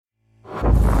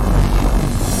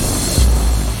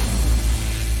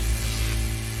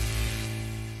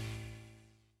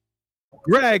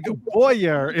Greg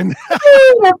Boyer.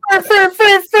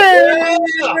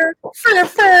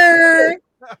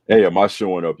 Hey, am I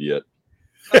showing up yet?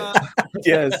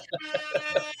 Yes,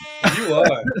 You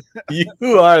are.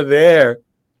 you are there.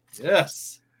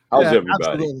 Yes. How's Yeah, everybody?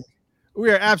 absolutely.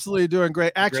 We are absolutely doing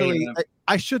great. Actually, man.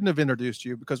 I shouldn't have introduced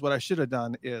you because what I should have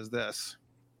done is this.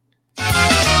 On the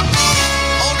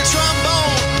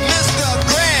trombone, Mr.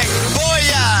 Greg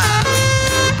Boyer.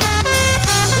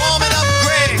 Warming up,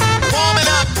 Greg. Warming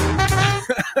up.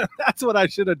 That's what I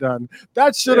should have done.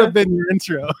 That should have been your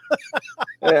intro.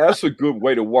 Yeah, that's a good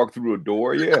way to walk through a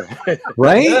door. Yeah.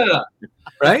 Right? Yeah.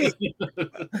 Right?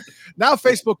 Now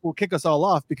Facebook will kick us all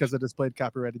off because it displayed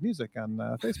copyrighted music on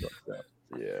Facebook. So,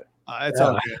 Yeah. it's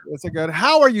all good. It's a good.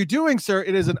 How are you doing, sir?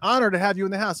 It is an honor to have you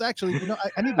in the house. Actually,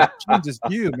 I need to change this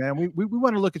view, man. We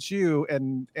want to look at you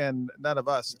and none of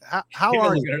us. How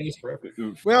are you?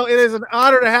 Well, it is an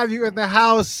honor to have you in the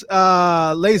house,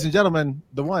 ladies and gentlemen.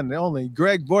 The one, the only,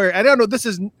 Greg Boyer. I don't know.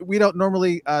 We don't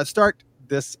normally start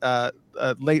this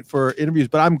late for interviews,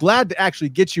 but I'm glad to actually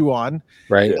get you on,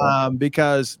 Right.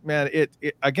 because man, it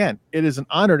is an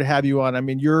honor to have you on. I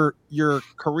mean, your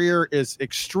career is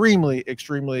extremely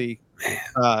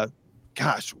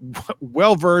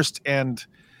well versed, and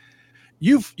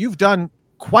you've done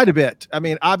quite a bit. I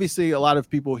mean, obviously a lot of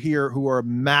people here who are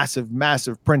massive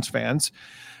Prince fans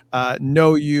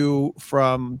know you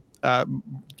from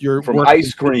your From work.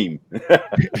 ice cream.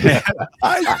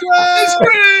 Ice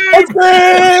cream.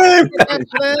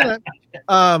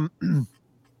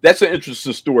 That's an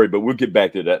interesting story, but we'll get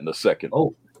back to that in a second.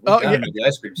 Oh, yeah. The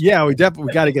ice cream. Yeah, we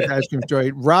definitely got to get the ice cream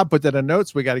story. Rob put that in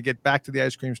notes. We got to get back to the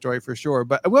ice cream story for sure.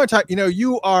 But we want to talk.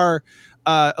 You are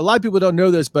a lot of people don't know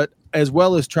this, but as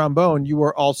well as trombone, you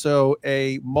are also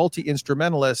a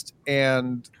multi-instrumentalist.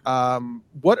 And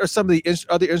what are some of the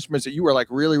other instruments that you were like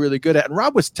really, really good at? And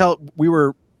Rob was we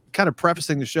were kind of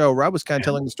prefacing the show. Rob was kind of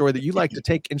telling the story that you like to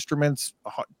take instruments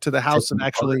to the house and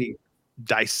actually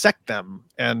dissect them.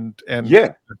 And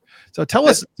Yeah. So tell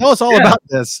us all about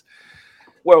this.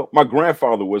 Well, my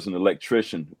grandfather was an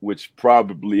electrician, which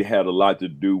probably had a lot to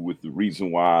do with the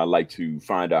reason why I like to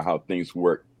find out how things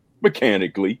work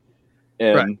mechanically.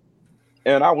 And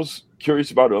and I was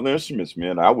curious about other instruments,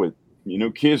 man. I would,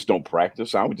 kids don't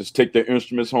practice. I would just take their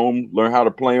instruments home, learn how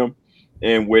to play them.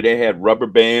 And where they had rubber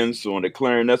bands on the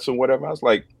clarinets or whatever, I was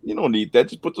like, you don't need that.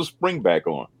 Just put the spring back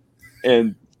on.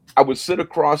 And I would sit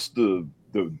across the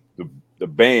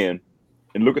band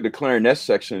and look at the clarinet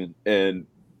section, and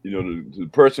the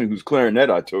person whose clarinet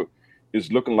I took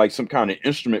is looking like some kind of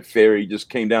instrument fairy just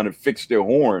came down and fixed their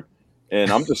horn,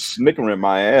 and I'm just snickering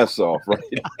my ass off, right?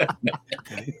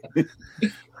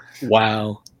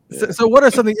 Wow. So what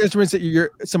are some of the instruments that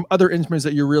some other instruments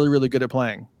that you're really, really good at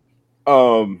playing?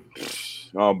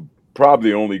 I'm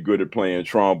probably only good at playing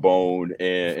trombone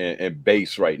and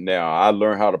bass right now. I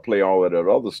learned how to play all of that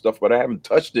other stuff, but I haven't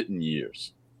touched it in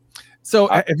years. So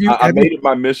I made it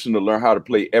my mission to learn how to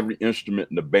play every instrument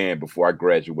in the band before I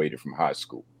graduated from high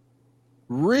school.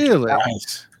 Really?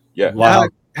 Nice. Yeah. Wow.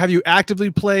 Have you actively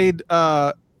played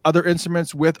other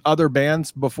instruments with other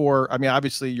bands before? I mean,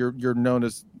 obviously you're known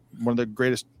as one of the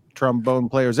greatest trombone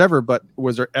players ever, but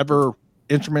was there ever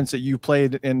instruments that you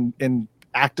played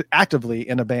actively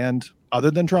in a band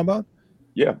other than trombone?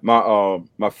 Yeah.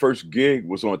 My first gig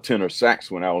was on tenor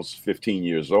sax when I was 15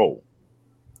 years old.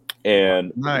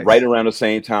 And Nice. Right around the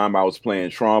same time, I was playing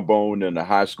trombone in the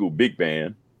high school big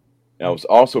band. I was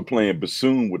also playing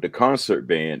bassoon with the concert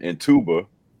band and tuba.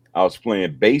 I was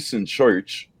playing bass in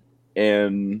church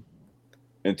and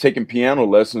taking piano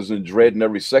lessons and dreading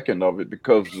every second of it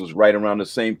because it was right around the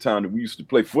same time that we used to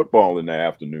play football in the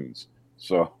afternoons.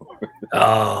 So,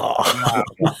 Oh.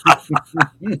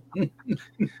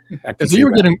 So you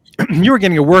were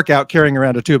getting a workout carrying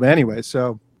around a tuba anyway.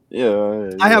 So yeah,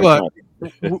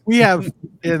 we have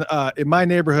in my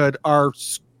neighborhood, our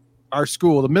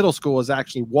school, the middle school, is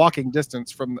actually walking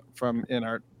distance from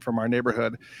our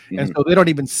neighborhood, and so they don't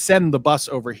even send the bus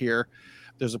over here.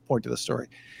 There's a point to the story.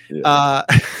 Yeah.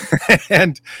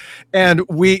 And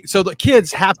so the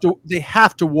kids have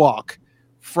to walk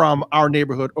from our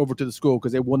neighborhood over to the school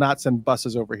because they will not send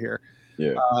buses over here.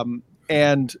 Yeah.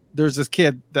 And there's this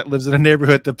kid that lives in a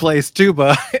neighborhood that plays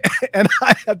tuba, and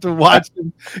I had to watch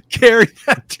him carry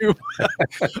that tuba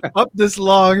up this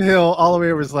long hill all the way.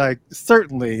 It was like,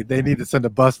 certainly they need to send a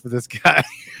bus for this guy.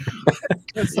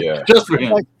 Yeah. Just for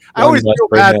him. Like, I always feel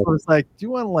bad. I was like, do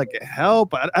you want to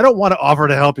help? I don't want to offer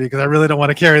to help you because I really don't want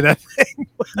to carry that thing.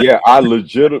 Yeah, I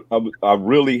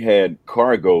really had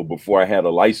cargo before I had a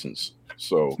license.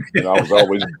 So I was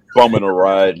always bumming a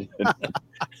ride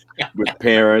with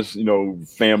parents,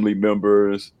 family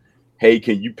members, hey,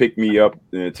 can you pick me up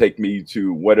and take me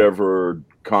to whatever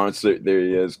concert there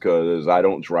is? Because I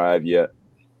don't drive yet.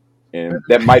 And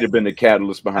that might have been the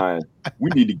catalyst behind, we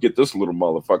need to get this little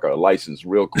motherfucker a license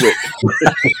real quick.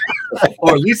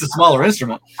 Or at least a smaller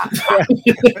instrument.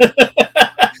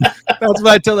 That's what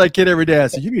I tell that kid every day. I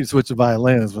say, you need to switch to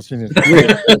violin. That's what you need to do.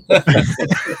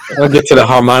 I'll get to the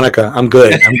harmonica. I'm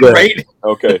good. Right?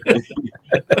 Okay.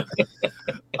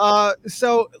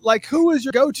 So like, who is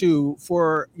your go-to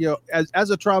for, as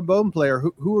a trombone player,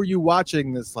 who are you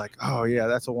watching that's like, oh yeah,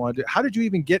 that's what I want to do? How did you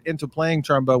even get into playing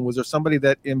trombone? Was there somebody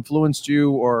that influenced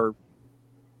you, or,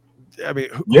 I mean,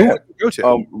 who would you go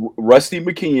to? Rusty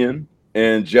McKeon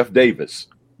and Jeff Davis.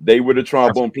 They were the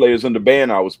trombone players in the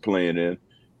band I was playing in,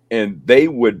 and they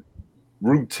would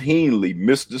routinely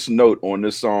miss this note on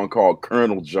this song called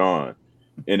Colonel John,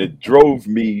 and it drove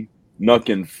me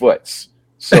knucking foots.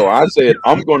 So I said,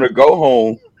 I'm going to go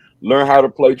home, learn how to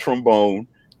play trombone,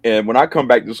 and when I come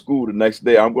back to school the next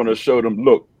day, I'm going to show them,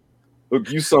 look,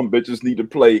 you some bitches need to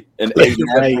play an A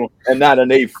natural and not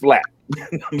an A flat.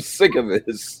 I'm sick of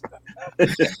this.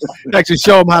 Actually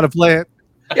show them how to play it.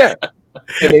 Yeah.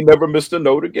 And they never missed a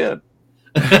note again.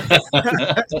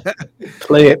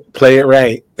 Play it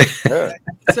right. Yeah.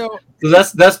 So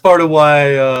that's part of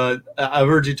why I've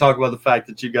heard you talk about the fact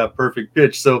that you got perfect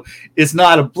pitch. So it's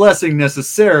not a blessing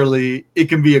necessarily; it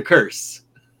can be a curse.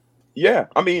 Yeah,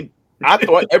 I mean, I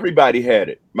thought everybody had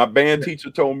it. My band teacher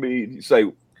told me, he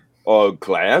say,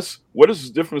 "Class, what is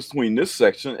the difference between this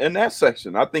section and that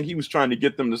section?" I think he was trying to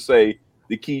get them to say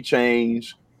the key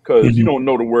change, because you don't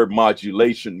know the word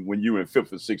modulation when you're in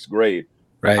 5th or 6th grade.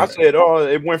 Right. I said,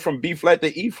 it went from B flat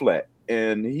to E flat.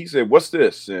 And he said, what's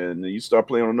this? And you start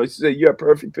playing on notes. He said, you have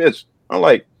perfect pitch. I'm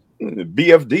like,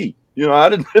 BFD. I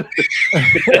didn't.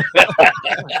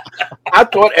 I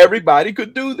thought everybody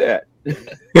could do that.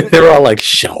 They're all like,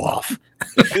 show off.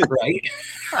 Right?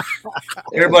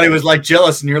 Everybody was like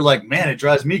jealous, and you're like, man, it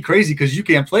drives me crazy because you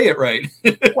can't play it right.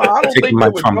 Well, I don't think they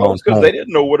were jealous because they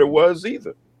didn't know what it was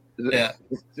either. Yeah.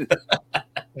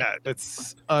 Yeah,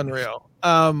 it's unreal.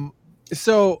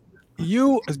 So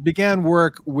you began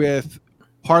work with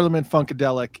Parliament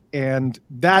Funkadelic, and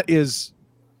that is,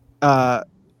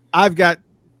 I've got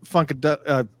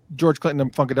George Clinton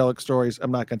and Funkadelic stories.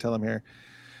 I'm not going to tell them here,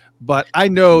 but I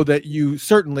know that you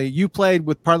played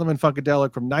with Parliament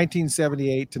Funkadelic from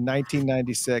 1978 to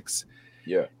 1996.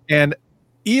 Yeah. And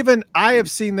even I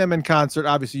have seen them in concert.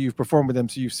 Obviously, you've performed with them,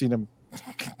 so you've seen them.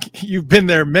 You've been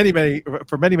there many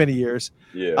years.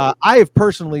 Yeah. I have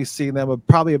personally seen them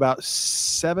probably about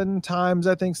 7 times,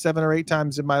 I think 7 or 8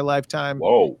 times in my lifetime.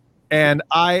 Whoa. And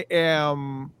I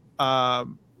am,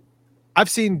 I've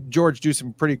seen George do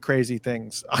some pretty crazy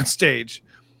things on stage.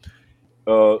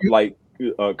 Like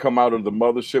come out of the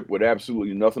mothership with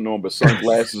absolutely nothing on but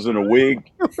sunglasses and a wig.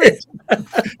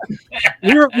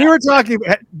 we were talking.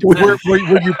 Were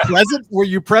you present? Were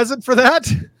you present for that?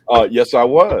 Yes, I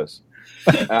was.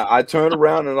 I turned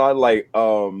around and I like,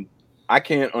 I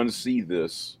can't unsee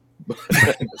this.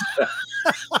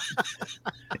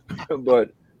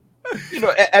 But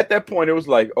at that point it was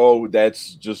like, oh,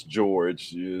 that's just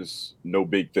George. Is no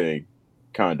big thing,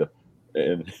 kind of.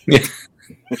 And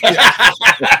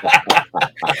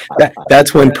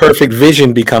that's when perfect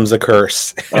vision becomes a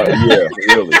curse. Yeah,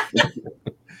 really.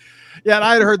 Yeah, and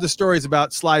I had heard the stories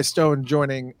about Sly Stone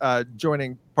joining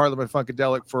Parliament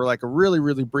Funkadelic for like a really,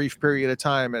 really brief period of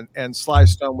time, and Sly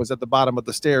Stone was at the bottom of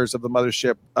the stairs of the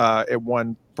mothership at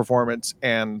one performance,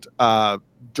 and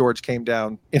George came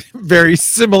down in a very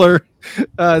similar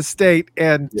state,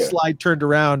 and Sly turned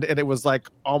around, and it was like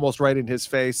almost right in his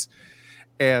face,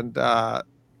 and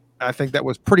I think that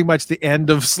was pretty much the end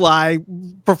of Sly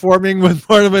performing with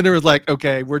Parliament. It was like,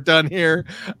 okay, we're done here.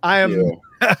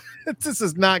 This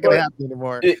is not going to happen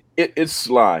anymore. It's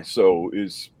Sly, so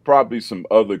it's probably some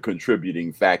other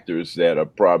contributing factors that are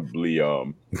probably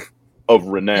of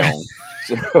renown.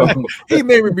 So, he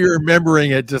may be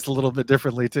remembering it just a little bit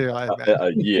differently too.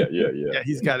 Yeah.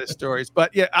 He's got his stories,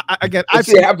 but yeah, I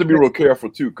have to be real careful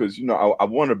too, because I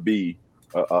want to be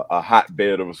a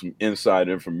hotbed of some inside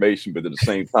information, but at the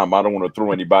same time, I don't want to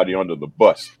throw anybody under the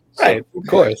bus. Right, of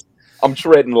course. I'm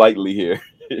treading lightly here.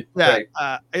 Yeah,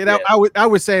 I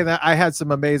was saying that I had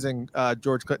some amazing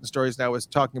George Clinton stories, and I was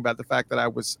talking about the fact that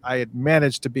I had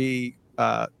managed to be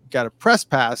got a press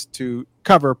pass to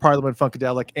cover Parliament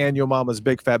Funkadelic and Yo Mama's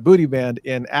Big Fat Booty Band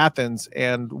in Athens,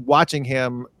 and watching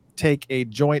him take a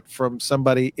joint from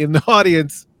somebody in the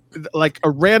audience, like a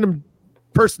random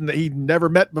person that he'd never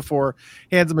met before,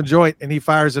 hands him a joint and he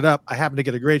fires it up. I happened to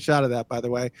get a great shot of that, by the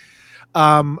way.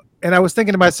 And I was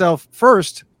thinking to myself,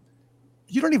 first,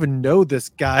 you don't even know this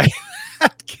guy.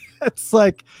 It's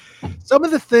like some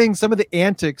of the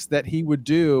antics that he would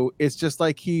do. It's just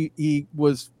like he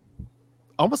was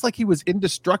almost like he was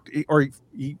indestructible, or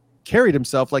he carried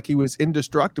himself like he was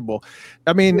indestructible.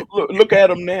 I mean, look at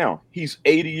him now. He's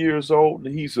 80 years old,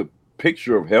 and he's a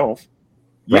picture of health.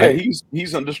 Yeah, Right.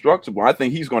 he's indestructible. I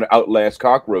think he's going to outlast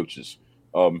cockroaches.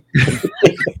 well,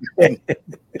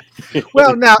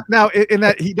 now in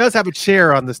that he does have a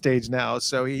chair on the stage now,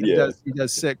 so he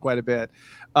does sit quite a bit,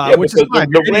 which is fine.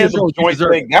 The random joint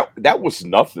thing that was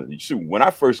nothing. Shoot, when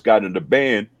I first got in the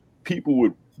band, people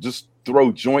would just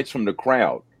throw joints from the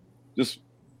crowd. It's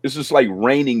just like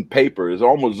raining paper. It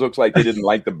almost looks like they didn't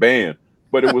like the band,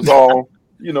 but it was all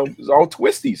it was all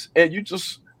twisties, and you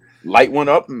just light one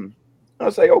up and I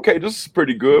was like, okay, this is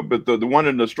pretty good, but the one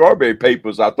in the strawberry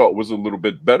papers I thought was a little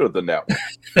bit better than that one.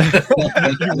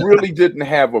 You really didn't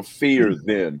have a fear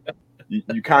then.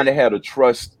 You kind of had a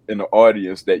trust in the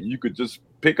audience that you could just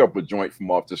pick up a joint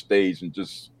from off the stage and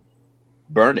just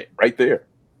burn it right there.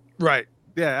 Right.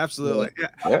 Yeah, absolutely.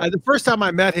 Yeah. The first time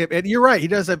I met him, and you're right, he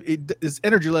does have his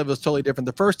energy level is totally different.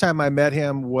 The first time I met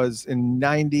him was in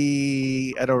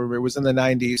 90, I don't remember, it was in the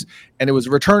 90s, and it was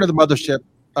Return of the Mothership.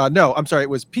 No, I'm sorry. It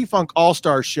was P-Funk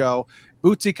All-Star Show.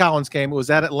 Bootsy Collins came. It was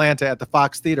at Atlanta at the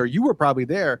Fox Theater. You were probably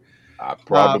there. I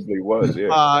probably was,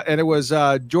 yeah. And it was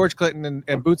George Clinton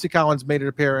and Bootsy Collins made an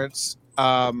appearance,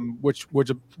 which was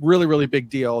a really, really big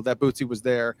deal that Bootsy was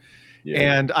there. Yeah.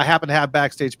 And I happened to have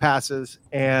backstage passes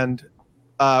and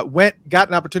got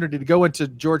an opportunity to go into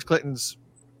George Clinton's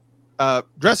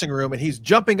dressing room, and he's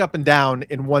jumping up and down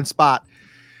in one spot.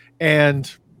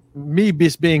 And me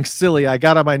just being silly, I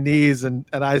got on my knees and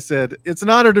I said, "It's an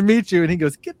honor to meet you." And he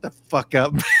goes, "Get the fuck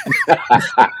up."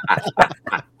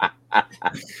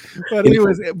 he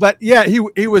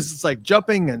was just like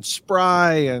jumping and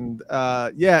spry and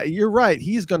you're right.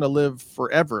 He's gonna live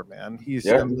forever, man. He's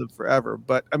gonna live forever.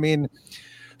 But I mean,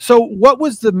 so what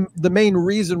was the main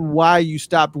reason why you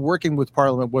stopped working with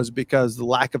Parliament? Was it because the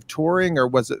lack of touring, or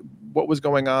was it what was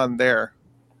going on there?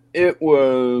 It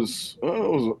was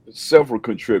several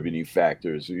contributing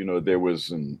factors. There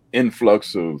was an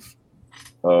influx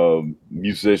of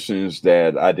musicians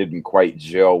that I didn't quite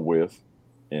gel with,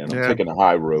 and I'm taking a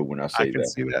high road when I say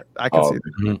that. I can see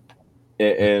that.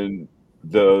 And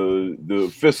the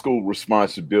fiscal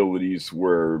responsibilities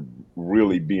were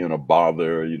really being a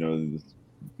bother.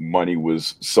 Money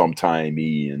was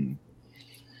sometimey,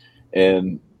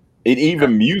 and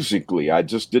even musically, I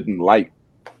just didn't like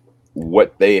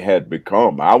what they had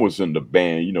become. I was in the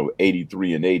band,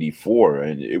 83 and 84,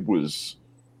 and it was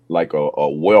like a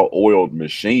well-oiled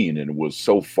machine, and it was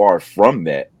so far from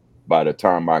that by the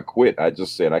time I quit. I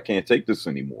just said, I can't take this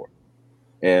anymore.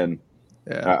 And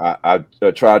I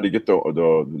tried to get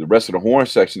the rest of the horn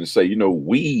section to say,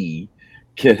 we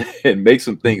can make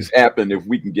some things happen if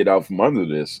we can get out from under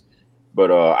this. But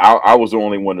I was the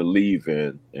only one to leave,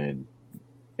 and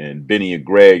Benny and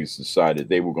Greg decided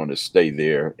they were going to stay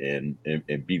there and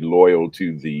be loyal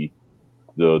to the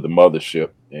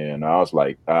mothership. And I was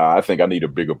like, I think I need a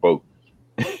bigger boat.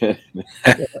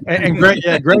 and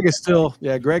Greg is still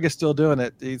doing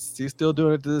it. He's still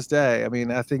doing it to this day. I mean,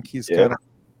 I think he's kind of.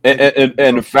 And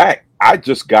in fact, I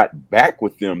just got back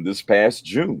with them this past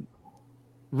June.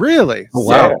 Really? Oh,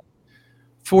 wow. Yeah.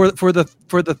 For the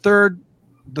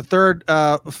third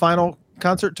final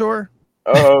concert tour.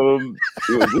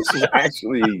 This is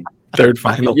actually third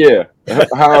final. Yeah,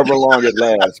 however long it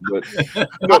lasts. But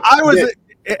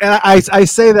I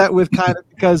say that with kind of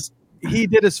because he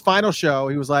did his final show.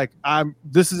 He was like,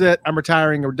 this is it. I'm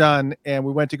retiring or done. And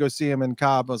we went to go see him in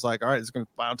Cobb. I was like, all right, it's going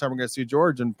to final time we're going to see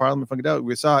George and Parliament Funkadelic.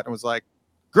 We saw it and was like,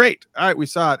 great. All right, we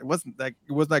saw it. It wasn't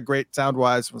that great sound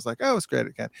wise. It was like, oh, it's great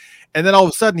again. And then all of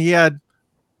a sudden he had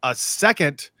a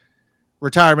second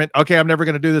retirement. Okay, I'm never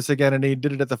going to do this again. And he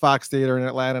did it at the Fox Theater in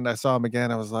Atlanta, and I saw him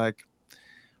again. I was like,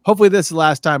 hopefully this is the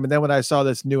last time. And then when I saw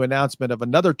this new announcement of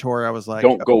another tour, I was like,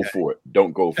 don't go for it.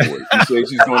 Don't go for it. He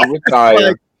says he's going to retire.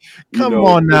 Like, come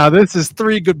on now. This is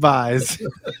 3 goodbyes.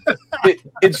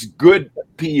 It's good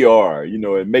PR.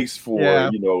 It makes for,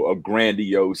 a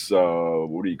grandiose,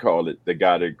 what do you call it? The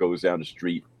guy that goes down the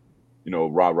street,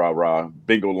 rah, rah, rah,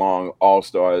 Bingo Long,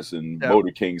 All-Stars and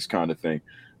Motor Kings kind of thing.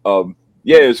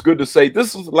 It's good to say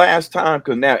this is the last time,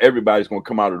 because now everybody's going to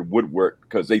come out of the woodwork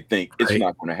because they think it's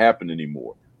not going to happen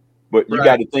anymore. But you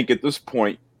got to think at this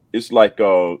point, it's like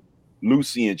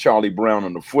Lucy and Charlie Brown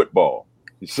on the football.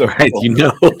 So right,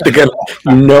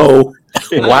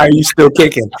 why are you still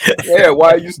kicking? Yeah,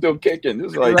 why are you still kicking?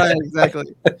 It's like right,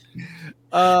 exactly.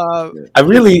 I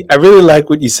really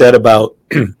like what you said about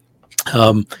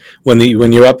when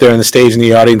you're up there on the stage and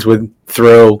the audience would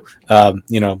throw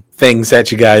things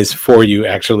at you guys for you,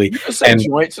 actually. You can say And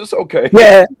joints. It's okay.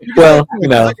 yeah, well, you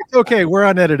know, It's okay. We're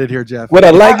unedited here, Jeff. what I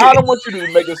like. I don't want you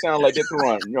to make it sound like they're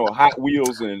throwing, Hot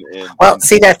Wheels and Well, and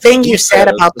see, that thing you Who's said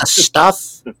that? about the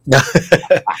stuff.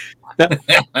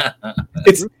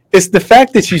 It's the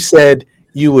fact that you said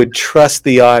you would trust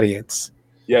the audience,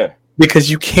 yeah. because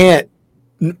you can't.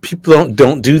 People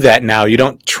don't do that now. You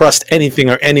don't trust anything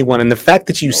or anyone, and the fact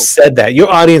that you said that, your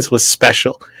audience was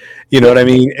special. You know what I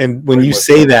mean? And when Very you much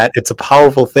say so. that, it's a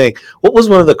powerful thing. What was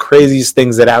one of the craziest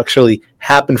things that actually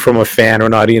happened from a fan or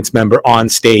an audience member on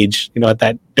stage? At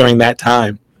that during that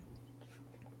time.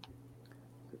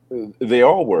 They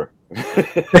all were.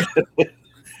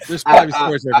 There's probably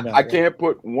stories there now. I can't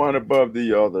put one above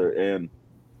the other, and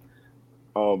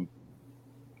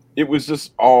it was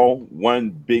just all one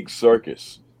big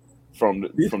circus from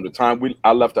the time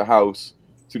I left the house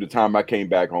to the time I came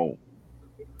back home.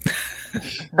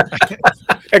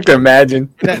 I can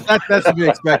imagine. That's to be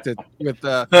expected. With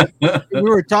we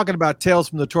were talking about Tales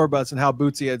from the Tour Bus and how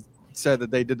Bootsy had said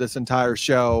that they did this entire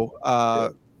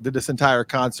show, did this entire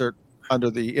concert under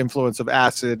the influence of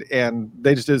acid, and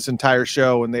they just did this entire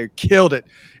show and they killed it.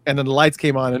 And then the lights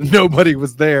came on and nobody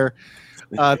was there.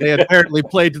 They had apparently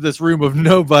played to this room of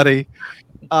nobody,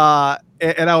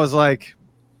 and I was like,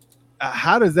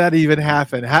 "How does that even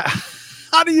happen?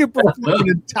 How do you perform an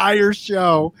entire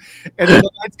show and then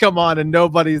the lights come on and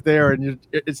nobody's there, and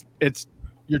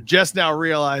you're just now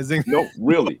realizing?" No,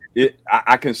 really,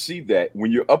 I can see that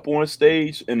when you're up on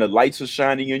stage and the lights are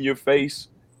shining in your face,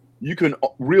 you can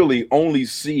really only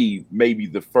see maybe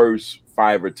the first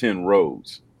 5 or 10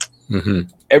 rows. Mm-hmm.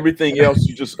 Everything else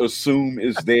you just assume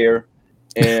is there.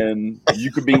 And you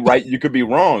could be right, you could be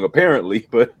wrong, apparently.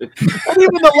 But And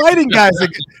even the lighting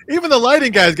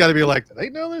guys got to be like, "Do they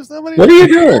know there's somebody?" What are you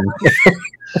doing?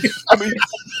 I mean,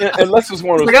 unless it's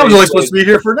one of those Like, I was only things supposed to be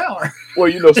here for an hour.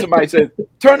 where somebody said,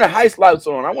 "Turn the heist lights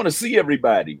on. I want to see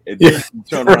everybody." And then you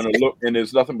turn around and look, and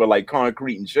there's nothing but like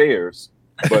concrete and chairs.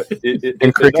 But it And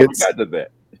never crickets. got to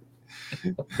that.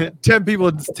 10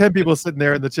 people sitting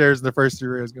there in the chairs in the first 3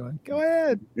 rows going, "Go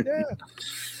ahead, yeah."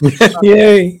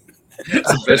 Yay!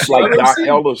 It's like Doc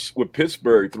Ellis with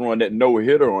Pittsburgh throwing that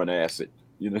no-hitter on acid.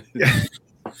 Oh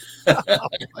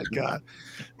my God.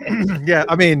 Yeah,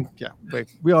 I mean,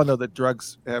 we all know that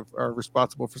drugs are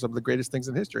responsible for some of the greatest things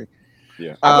in history.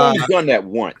 Yeah, I've only done that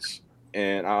once,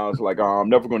 and I was like, "Oh, I'm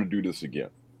never going to do this again."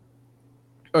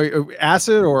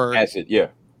 Acid or Acid, yeah.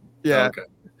 yeah. Okay.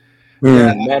 Mm.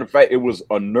 As a matter of fact, it was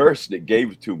a nurse that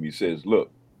gave it to me. Says, "Look,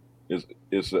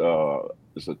 it's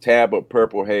a tab of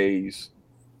Purple Haze.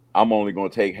 I'm only going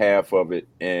to take half of it,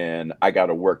 and I got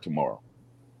to work tomorrow."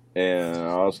 And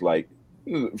I was like,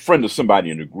 a friend of somebody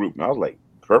in the group, and I was like,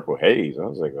 "Purple Haze?" I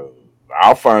was like,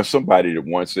 "I'll find somebody that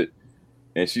wants it."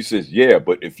 And she says, "Yeah,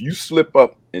 but if you slip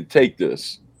up and take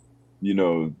this,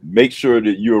 make sure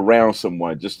that you're around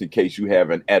someone just in case you have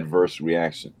an adverse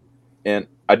reaction." And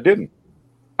I didn't.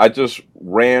 I just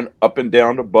ran up and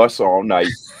down the bus all night,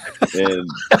 and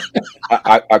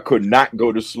I could not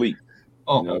go to sleep.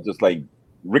 Just like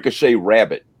Ricochet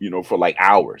Rabbit, for like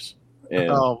hours. And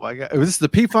Oh my God, was this the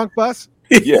P-Funk bus?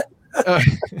 yeah,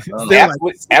 They're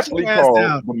like, aptly "Sit your ass called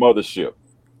down." the mothership.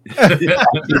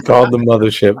 You called the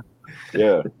mothership.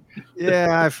 Yeah.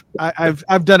 Yeah,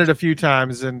 I've done it a few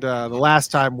times, and the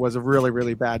last time was a really,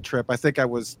 really bad trip. I think I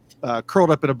was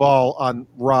curled up in a ball on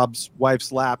Rob's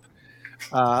wife's lap.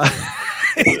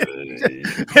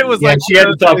 It was like She had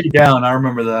to talk you down. I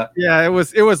remember that. Yeah, it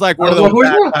was like one I of was those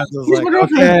like, bad times. I was who's like, my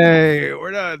girlfriend? okay,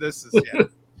 we're done. This is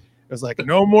it was like,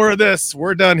 no more of this.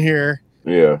 We're done here.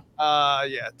 Yeah.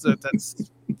 Yeah,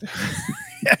 that's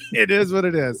it is what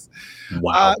it is.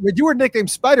 Wow. But you were nicknamed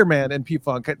Spider-Man in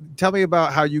P-Funk. Tell me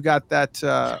about how you got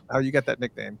that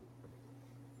nickname.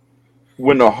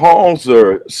 When the halls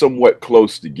are somewhat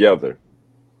close together,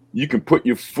 you can put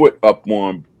your foot up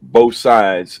on both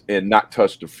sides and not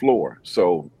touch the floor.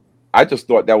 So I just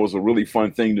thought that was a really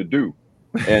fun thing to do.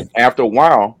 And after a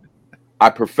while, I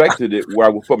perfected it where I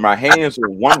would put my hands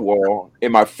on one wall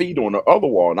and my feet on the other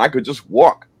wall, and I could just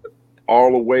walk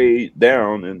all the way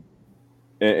down.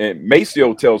 And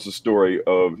Maceo tells the story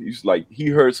of, he's like, he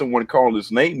heard someone call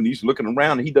his name and he's looking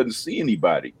around and he doesn't see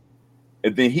anybody.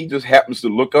 And then he just happens to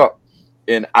look up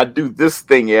and I do this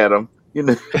thing at him,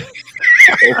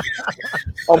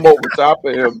 I'm over top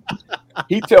of him.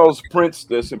 He tells Prince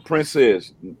this, and Prince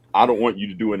says, "I don't want you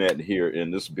to doing that here in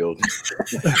this building."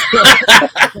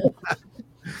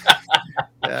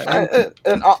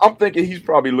 And I'm thinking he's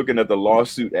probably looking at the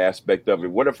lawsuit aspect of it.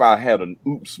 What if I had an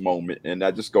oops moment and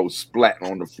I just go splat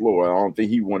on the floor? I don't think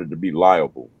he wanted to be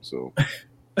liable. So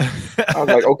I was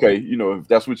like, okay, if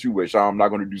that's what you wish, I'm not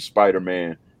going to do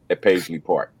Spider-Man at Paisley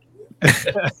Park.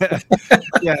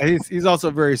 Yeah, he's also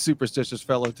a very superstitious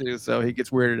fellow too, so he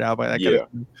gets weirded out by that kind Yeah. of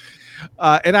thing.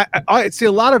 And I see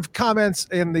a lot of comments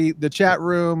in the chat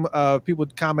room of people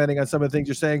commenting on some of the things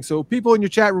you're saying. So people in your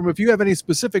chat room, if you have any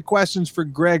specific questions for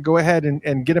Greg, go ahead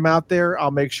and get them out there.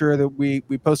 I'll make sure that we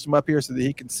post them up here so that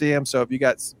he can see them. So if you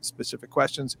got specific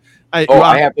questions, I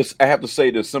have to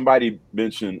say that somebody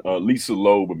mentioned Lisa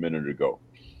Loeb a minute ago.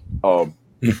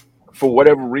 For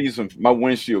whatever reason, my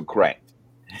windshield cracked,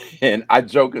 and I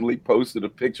jokingly posted a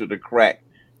picture of the crack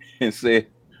and said,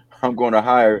 "I'm going to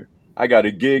hire. I got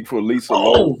a gig for Lisa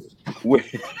Loeb."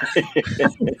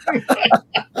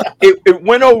 It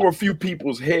went over a few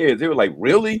people's heads. They were like,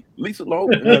 "Really, Lisa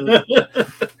Loeb?"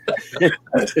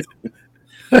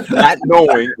 Not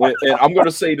knowing, and I'm going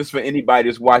to say this for anybody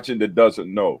that's watching that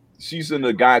doesn't know. She's in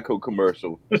the Geico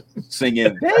commercial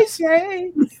singing, "They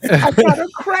say I got a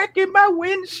crack in my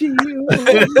windshield."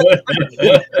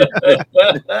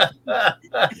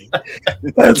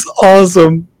 That's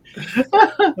awesome.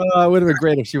 it would have been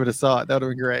great if she would have saw it. That would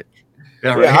have been great.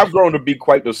 Yeah, Yeah, right. I've grown to be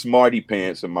quite the smarty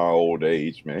pants in my old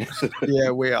age, man.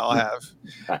 Yeah, we all have.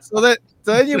 So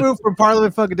then you moved from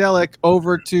Parliament Funkadelic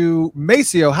over to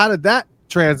Maceo. How did that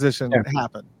transition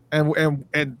happen?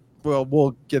 And well,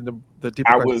 we'll get into the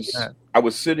deeper questions. I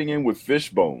was sitting in with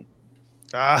Fishbone.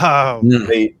 Oh,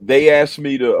 They asked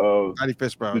me to Mighty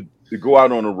Fishbone. to go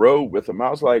out on the road with them. I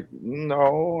was like,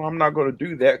 no, I'm not going to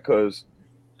do that, because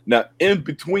now in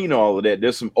between all of that,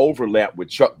 there's some overlap with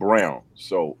Chuck Brown.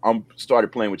 So I'm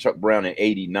started playing with Chuck Brown in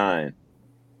 '89,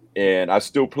 and I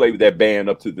still play with that band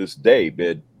up to this day.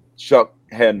 But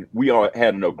we all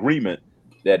had an agreement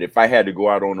that if I had to go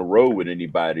out on the road with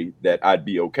anybody, that I'd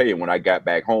be okay. And when I got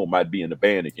back home, I'd be in the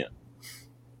band again.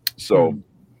 So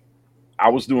I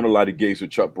was doing a lot of gigs with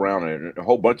Chuck Brown and a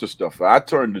whole bunch of stuff. I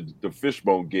turned the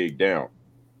Fishbone gig down,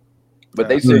 but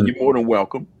they said, "You're more than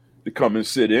welcome to come and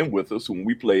sit in with us" when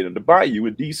we played in the Bayou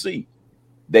in DC.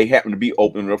 They happened to be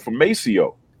opening up for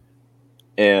Maceo.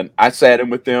 And I sat in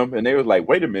with them, and they were like,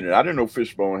 "Wait a minute, I didn't know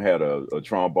Fishbone had a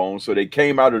trombone." So they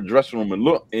came out of the dressing room and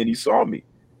looked, and he saw me.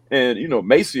 And,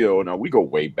 Maceo, now we go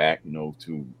way back, to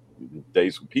the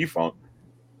days with P-Funk.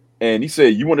 And he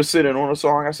said, "You want to sit in on a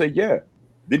song?" I said, "Yeah."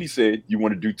 Then he said, "You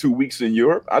want to do 2 weeks in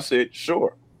Europe?" I said,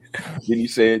 "Sure." Then he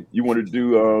said, "You want to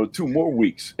do 2 more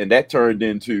weeks?" And that turned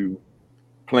into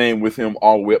playing with him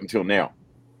all the way up until now.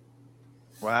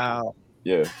 Wow.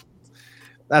 Yeah.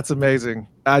 That's amazing.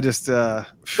 I just But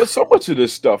so much of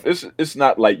this stuff, it's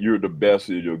not like you're the best.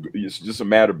 It's just a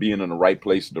matter of being in the right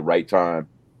place at the right time.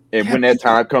 And when that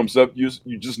time comes up, you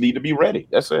just need to be ready.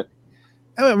 That's it.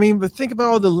 I mean, but think about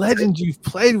all the legends you've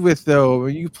played with, though.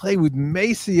 You played with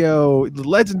Maceo, the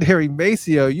legendary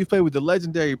Maceo. You played with the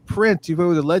legendary Prince. You played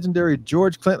with the legendary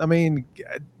George Clinton. I mean,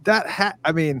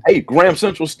 Hey, Graham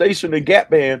Central Station and Gap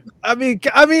Band. I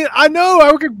know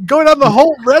I could go down the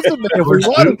whole resume if we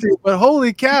wanted to, but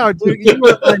holy cow, dude!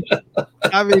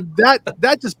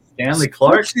 That just Stanley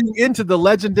Clarke puts you into the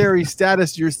legendary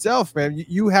status yourself, man.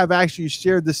 You have actually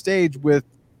shared the stage with,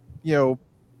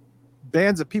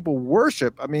 bands that people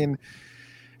worship. I mean,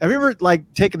 have you ever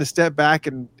taken a step back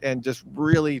and just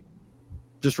really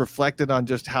just reflected on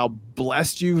just how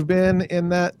blessed you've been in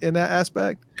that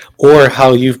aspect, or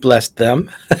how you've blessed them?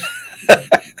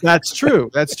 That's true.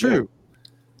 That's true.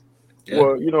 Yeah.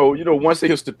 Well, once they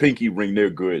hit the pinky ring, they're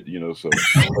good. So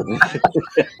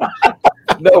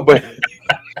no, but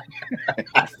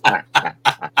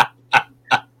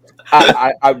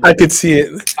I could see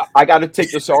it. I got to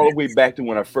take this all the way back to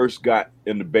when I first got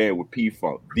in the band with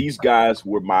P-Funk. These guys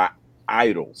were my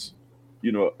idols.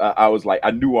 I was like,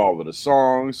 I knew all of the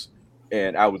songs,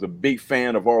 and I was a big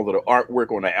fan of all of the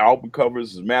artwork on the album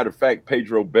covers. As a matter of fact,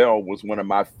 Pedro Bell was one of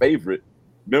my favorite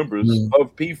members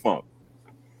of P-Funk.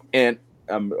 And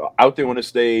I'm out there on the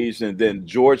stage, and then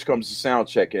George comes to sound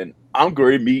check, and I'm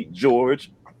going to meet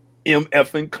George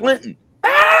M.F. Clinton.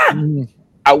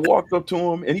 I walked up to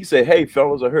him, and he said, "Hey,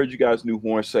 fellas, I heard you guys knew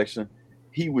Horn Section."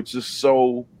 He was just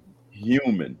so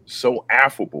human, so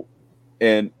affable.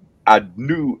 And I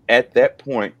knew at that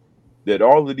point that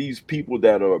all of these people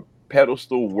that are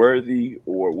pedestal worthy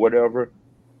or whatever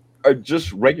are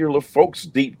just regular folks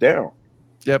deep down.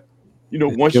 Yep.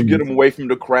 Once you get them away from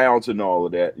the crowds and all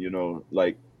of that,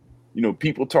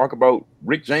 people talk about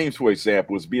Rick James, for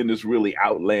example, as being this really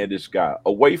outlandish guy.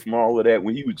 Away from all of that,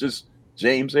 when he was just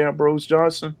James Ambrose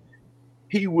Johnson,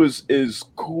 he was as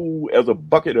cool as a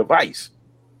bucket of ice.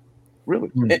 Really.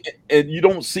 And you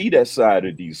don't see that side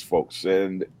of these folks.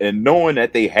 And knowing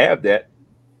that they have that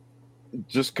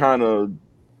just kind of,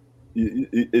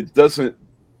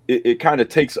 it kind of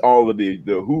takes all of the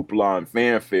hoopla and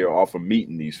fanfare off of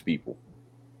meeting these people.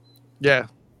 Yeah.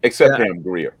 except Yeah. Pam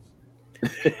Grier.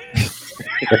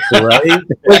 Right?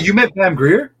 Wait, you met Pam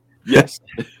Grier? Yes.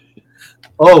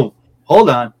 Oh, hold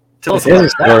on. Tell us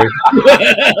Here's about the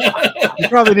story. You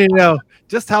probably need to know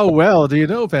just how well do you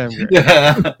know Pam Grier?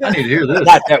 Yeah, I need to hear this.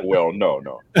 Not that well.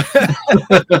 No.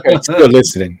 It's still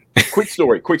listening. Quick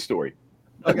story. Okay,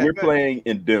 We're good. playing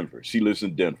in Denver. She lives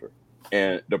in Denver.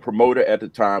 And the promoter at the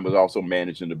time was also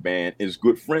managing the band, is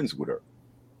good friends with her.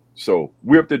 So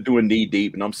we're up there doing Knee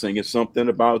Deep, and I'm singing something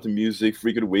about the music,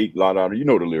 Freak of the Week, you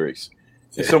know the lyrics.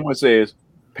 And someone says,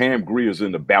 Pam Grier's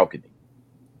in the balcony.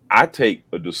 I take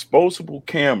a disposable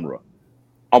camera.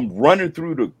 I'm running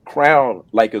through the crowd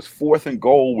like it's 4th and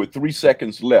goal with 3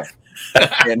 seconds left.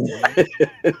 And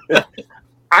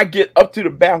I get up to the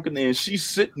balcony, and she's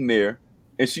sitting there,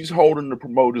 and she's holding the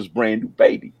promoter's brand new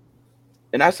baby.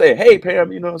 And I say, hey,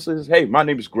 Pam, says, hey, my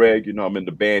name is Greg. I'm in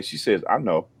the band. She says, I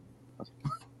know.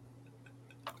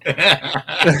 Okay,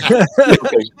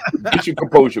 get your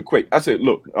composure quick. I said,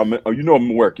 look,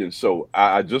 I'm working. So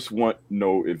I just want to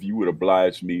know if you would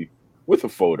oblige me with a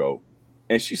photo.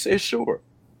 And she said, sure.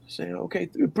 I said, okay,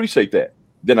 appreciate that.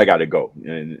 Then I got to go.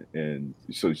 And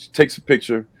so she takes a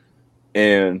picture.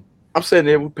 And I'm sitting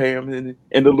there with Pam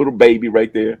and the little baby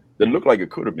right there that looked like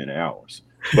it could have been ours.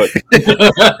 But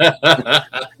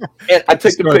and I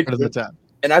take the Story for the picture time.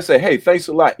 and I say, hey, thanks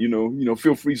a lot.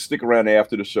 Feel free to stick around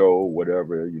after the show or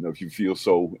whatever, if you feel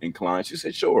so inclined. She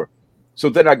said, sure. So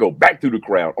then I go back through the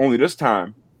crowd. Only this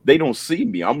time they don't see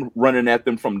me. I'm running at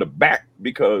them from the back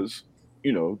because,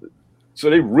 so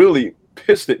they really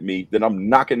pissed at me that I'm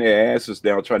knocking their asses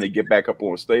down trying to get back up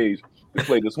on stage to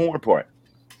play this horn part.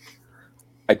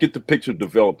 I get the picture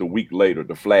developed a week later.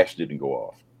 The flash didn't go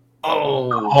off.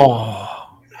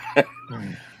 Oh.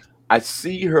 I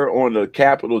see her on the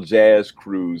Capitol Jazz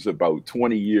cruise about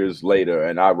 20 years later,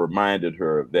 and I reminded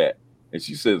her of that. And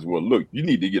she says, well, look, you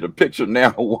need to get a picture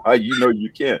now while you know you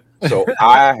can. So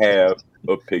I have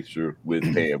a picture with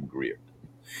Pam Grier.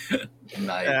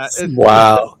 Nice.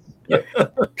 Wow.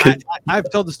 I've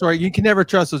told the story. You can never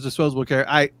trust those disposable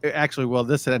camera.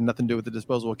 This had nothing to do with the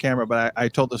disposable camera, but I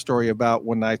told the story about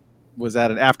when I was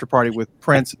at an after party with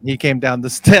Prince. He came down the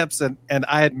steps and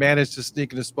I had managed to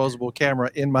sneak a disposable camera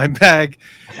in my bag.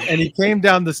 And he came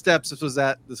down the steps. This was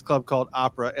at this club called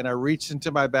Opera. And I reached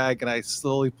into my bag and I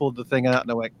slowly pulled the thing out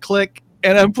and I went click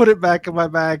and I put it back in my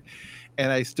bag. And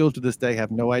I still to this day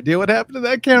have no idea what happened to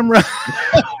that camera.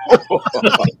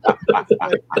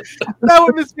 That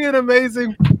would just be an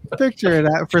amazing picture.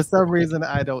 And for some reason,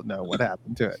 I don't know what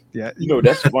happened to it. Yeah.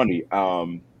 That's funny.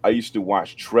 I used to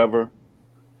watch Trevor,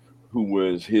 who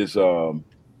was his,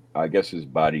 I guess his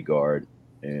bodyguard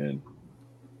and,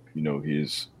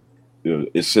 his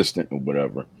assistant or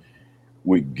whatever,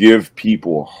 would give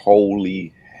people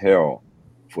holy hell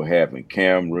for having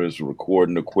cameras,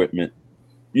 recording equipment.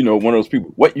 One of those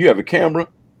people, what, you have a camera?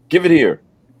 Give it here.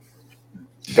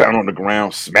 Down on the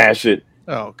ground, smash it.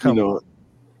 Oh, come on.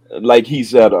 Like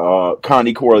he's at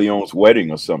Connie Corleone's wedding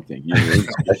or something.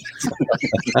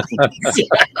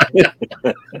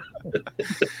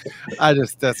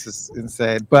 That's just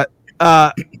insane. But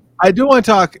I do want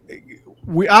to talk.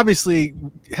 We obviously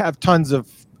have tons of,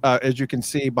 as you can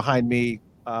see behind me,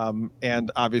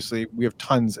 and obviously we have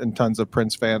tons and tons of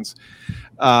Prince fans.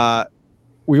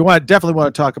 We definitely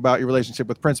want to talk about your relationship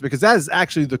with Prince, because that is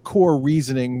actually the core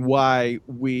reasoning why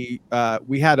we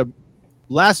had a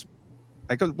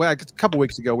couple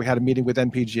weeks ago, we had a meeting with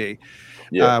NPG.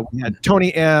 Yeah. We had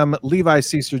Tony M, Levi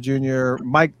Ceaser Jr.,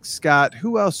 Mike Scott.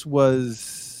 Who else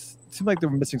was? It seemed like they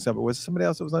were missing somebody. Was somebody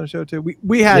else that was on the show too?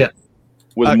 We had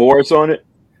Was Morris on it?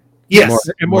 Yes.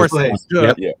 and Morris.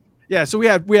 Yep. Yeah. So we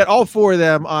had all four of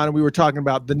them on. We were talking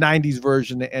about the '90s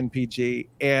version of NPG,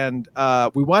 and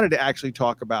we wanted to actually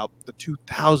talk about the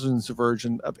 2000s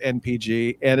version of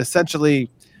NPG, and essentially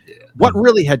what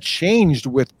really had changed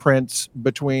with Prince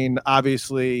between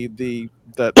obviously the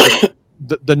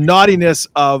naughtiness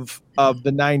of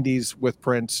the 90s with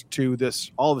Prince to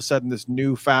this all of a sudden this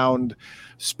newfound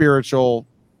spiritual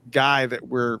guy that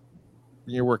we're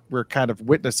kind of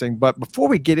witnessing. But before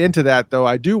we get into that, though,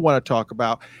 I do want to talk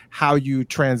about how you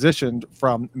transitioned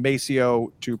from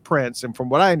Maceo to Prince. And from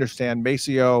what I understand,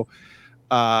 Maceo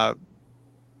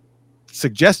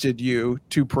suggested you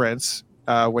to Prince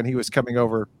when he was coming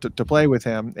over to play with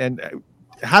him. And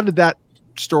how did that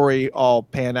story all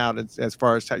pan out as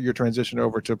far as your transition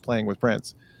over to playing with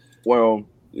Prince? Well,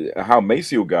 how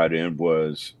Maceo got in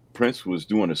was Prince was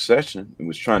doing a session and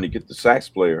was trying to get the sax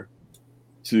player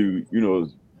to,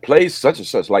 play such and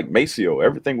such like Maceo.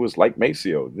 Everything was like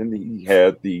Maceo. Then he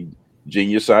had the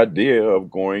genius idea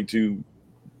of going to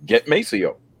get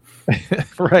Maceo.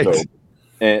 Right. So,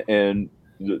 and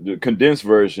the condensed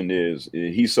version is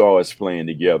he saw us playing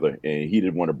together and he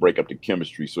didn't want to break up the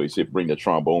chemistry, so he said bring the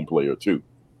trombone player too.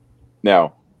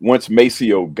 Now, once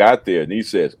Maceo got there, and he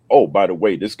says, "Oh, by the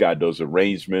way, this guy does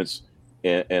arrangements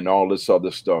and all this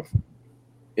other stuff.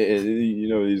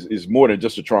 Is more than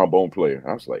just a trombone player."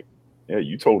 I was like, "Yeah,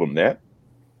 you told him that."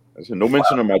 I said, "No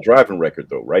mention of my driving record,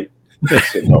 though, right?" I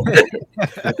said, "No."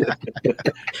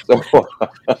 So,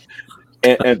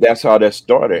 and that's how that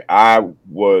started. I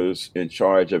was in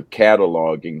charge of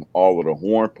cataloging all of the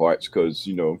horn parts because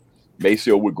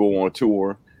Maceo would go on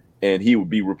tour, and he would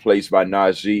be replaced by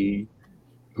Najee,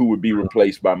 who would be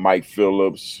replaced by Mike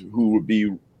Phillips, who would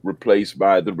be replaced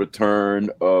by the return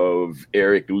of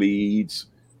Eric Leeds.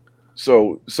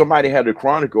 So somebody had to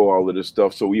chronicle all of this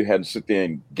stuff, so we had to sit there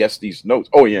and guess these notes.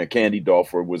 Oh yeah, Candy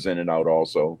Dolfer was in and out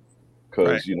also,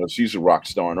 because she's a rock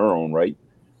star in her own right.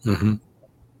 Mm-hmm.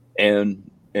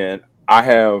 And I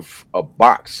have a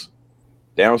box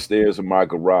downstairs in my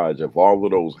garage of all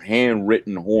of those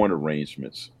handwritten horn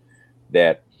arrangements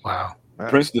that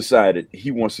Prince decided he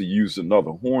wants to use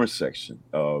another horn section.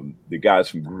 The guys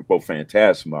from Grupo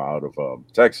Fantasma out of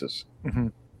Texas. Mm-hmm.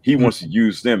 He wants to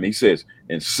use them. He says,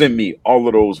 and send me all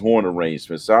of those horn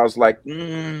arrangements. So I was like,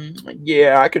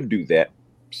 yeah, I can do that.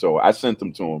 So I sent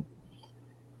them to him.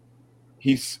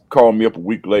 He called me up a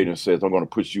week later and says, "I'm going to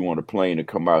put you on a plane and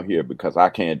come out here because I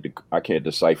can't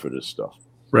decipher this stuff."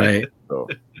 Right. So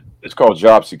it's called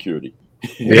job security.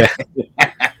 Yeah.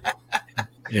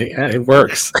 Yeah, it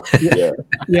works. Yeah.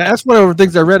 Yeah, that's one of the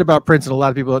things I read about Prince, and a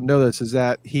lot of people don't know this, is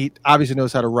that he obviously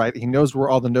knows how to write. He knows where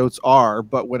all the notes are,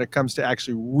 but when it comes to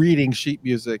actually reading sheet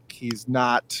music, he's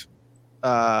not.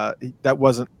 That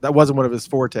wasn't one of his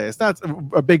forte. It's not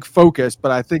a big focus,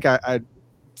 but I think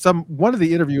one of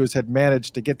the interviewers had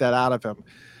managed to get that out of him.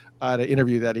 The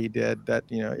interview that he did, that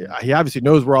he obviously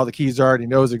knows where all the keys are, and he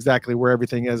knows exactly where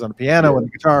everything is on the piano and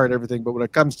the guitar and everything. But when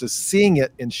it comes to seeing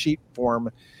it in sheet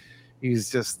form,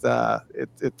 he's just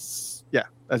it's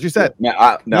as you said.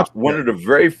 Now one of the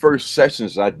very first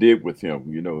sessions I did with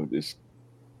him, this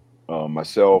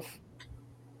myself,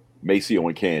 Maceo,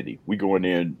 and Candy, we go in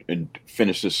there and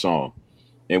finish this song,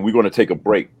 and we're going to take a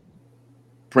break.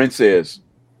 Prince says,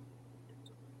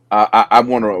 I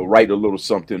want to write a little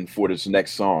something for this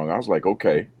next song. I was like,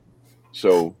 okay.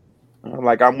 So I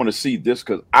want to see this,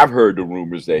 because I've heard the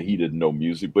rumors that he didn't know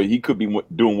music, but he could be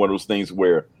doing one of those things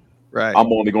where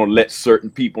I'm only going to let certain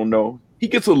people know. He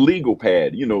gets a legal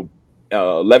pad,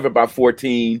 11 by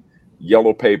 14,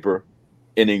 yellow paper,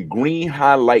 and in green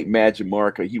highlight magic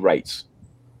marker, he writes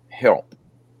 "help."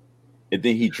 And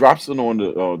then he drops it on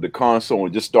the console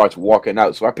and just starts walking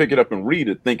out. So I pick it up and read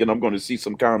it, thinking I'm going to see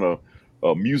some kind of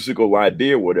musical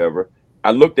idea or whatever.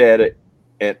 I looked at it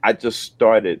and I just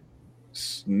started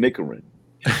snickering.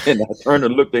 And I turned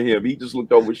and looked at him. He just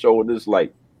looked over his shoulder, just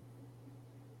like,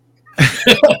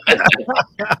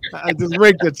 I just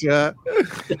winked at you.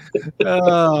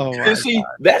 Oh, and see,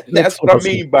 that's what I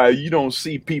mean by you don't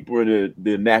see people in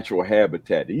their natural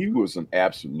habitat. He was an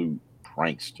absolute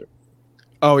prankster.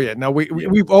 Oh yeah. Now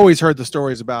we've always heard the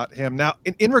stories about him. Now,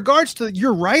 in regards to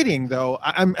your writing, though,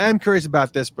 I'm curious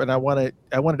about this, but I wanted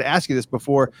to ask you this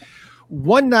before.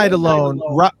 One Night Alone,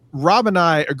 Rob and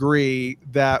I agree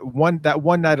that One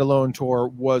Night Alone tour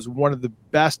was one of the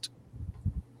best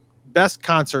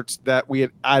concerts that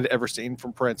I'd ever seen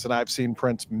from Prince, and I've seen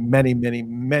Prince many, many,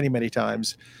 many, many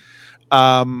times.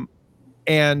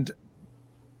 And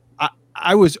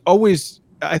I was always.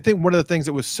 I think one of the things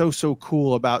that was so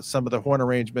cool about some of the horn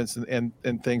arrangements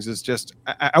and things is just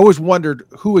I always wondered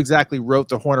who exactly wrote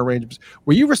the horn arrangements.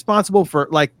 Were you responsible for,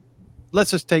 like,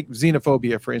 let's just take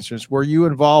Xenophobia for instance? Were you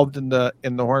involved in the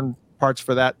horn parts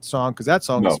for that song? Because that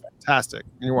song is fantastic.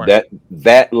 You weren't.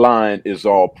 That line is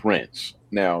all Prince.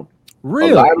 Now,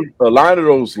 really, a lot of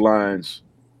those lines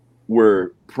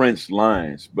were Prince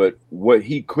lines, but what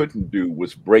he couldn't do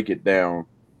was break it down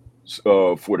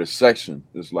for the section.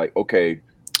 It's like, okay,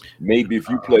 maybe if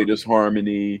you play this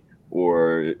harmony,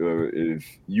 or if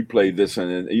you play this,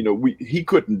 and he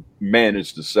couldn't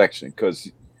manage the section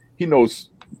because he knows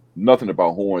nothing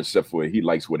about horns except for he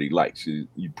likes what he likes. You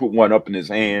put one up in his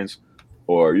hands,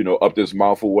 or up his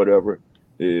mouth or whatever,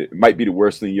 it might be the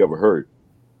worst thing you ever heard.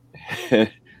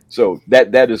 So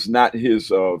that is not his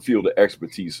field of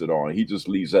expertise at all. He just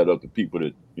leaves that up to people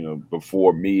that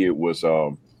before me it was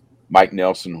Mike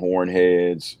Nelson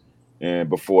Hornheads. And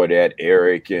before that,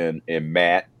 Eric and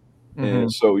Matt. Mm-hmm.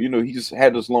 And so, he just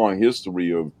had this long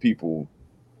history of people.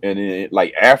 And then,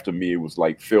 like, after me, it was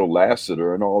like Phil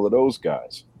Lassiter and all of those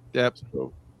guys. Yep.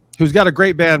 So, who's got a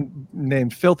great band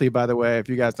named Filthy, by the way. If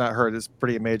you guys not heard, it's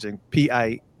pretty amazing.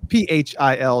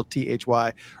 Philthy.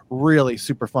 Really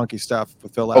super funky stuff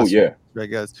with Phil. Oh yeah, I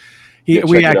guess check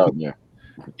it out.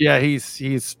 Yeah,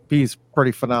 he's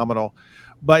pretty phenomenal.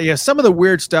 But yeah, some of the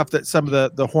weird stuff that some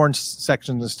of the horn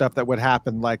sections and stuff that would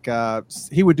happen, like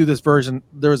he would do this version.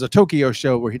 There was a Tokyo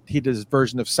show where he did his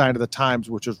version of Sign of the Times,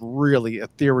 which was really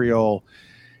ethereal,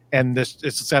 and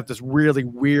it's got this really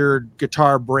weird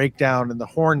guitar breakdown, and the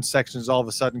horn sections all of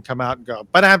a sudden come out and go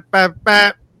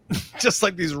ba-da-ba-ba, just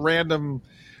like these random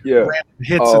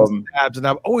hits and stabs. And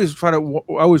I've always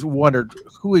wondered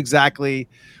who exactly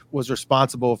was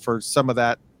responsible for some of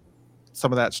that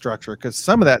structure, because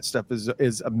some of that stuff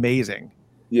is amazing.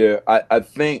 Yeah, I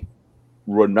think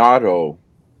Renato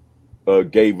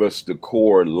gave us the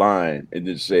core line and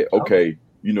then said, okay,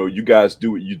 you guys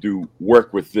do what you do,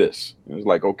 work with this. And it's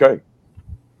like, okay.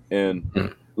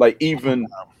 And like even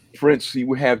Prince, he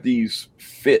would have these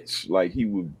fits, like he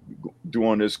would do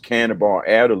on this Cannonball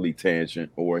Adderley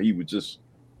tangent, or he would just,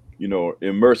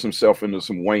 immerse himself into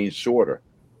some Wayne Shorter.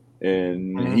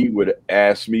 And he would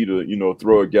ask me to,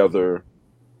 throw together,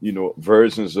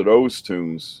 versions of those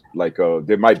tunes. Like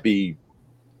there might be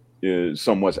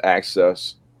someone's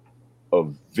access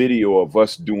of video of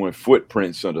us doing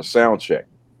footprints on the sound check.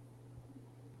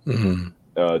 Now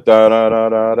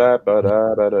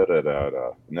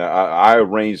I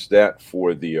arranged that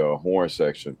for the horn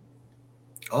section.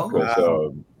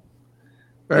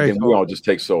 Again, we all just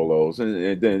take solos,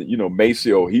 and then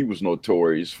Maceo, he was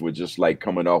notorious for just like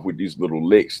coming off with these little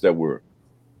licks that were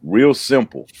real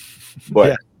simple,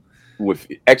 but with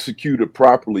executed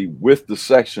properly with the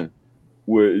section,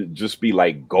 would just be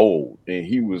like gold. And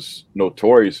he was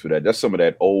notorious for that. That's some of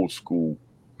that old school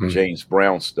James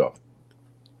Brown stuff.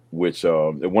 Which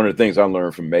one of the things I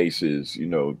learned from Mace is,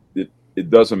 it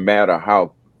doesn't matter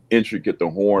how intricate the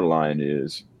horn line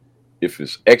is. If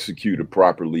it's executed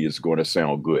properly, it's going to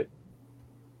sound good.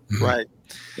 Right.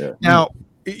 Yeah. Now,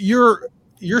 you're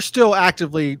still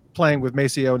actively playing with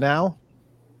Maceo now?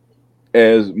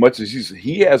 As much as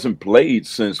he hasn't played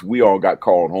since we all got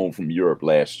called home from Europe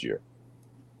last year.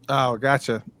 Oh,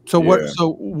 gotcha. So what?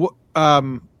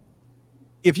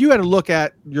 If you had to look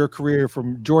at your career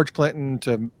from George Clinton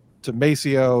to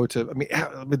Maceo I mean,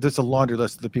 there's a laundry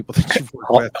list of the people that you've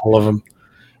worked with. All of them.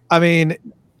 I mean,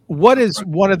 what is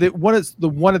one of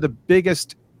the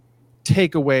biggest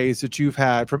takeaways that you've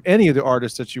had from any of the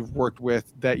artists that you've worked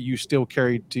with that you still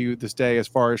carry to this day as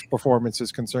far as performance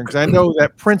is concerned? Because I know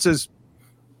that Prince's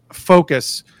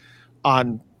focus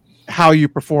on how you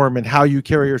perform and how you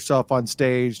carry yourself on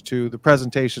stage, to the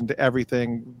presentation, to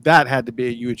everything, that had to be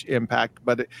a huge impact.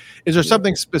 But is there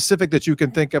something specific that you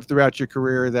can think of throughout your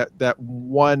career that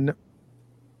one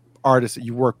artist that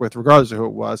you work with, regardless of who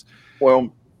it was?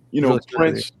 Well,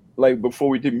 Prince, like before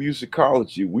we did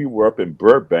musicology, we were up in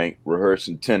Burbank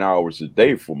rehearsing 10 hours a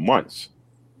day for months.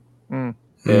 And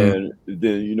then,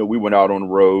 we went out on the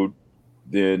road.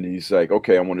 Then he's like,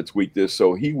 okay, I want to tweak this.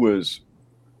 So he was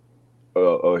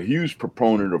a huge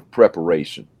proponent of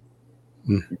preparation.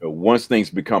 Once things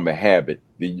become a habit,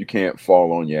 then you can't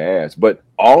fall on your ass. But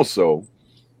also,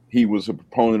 he was a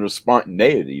proponent of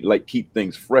spontaneity, like keep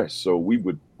things fresh. So we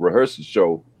would rehearse the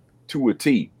show to a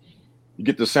T. You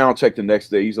get the sound check the next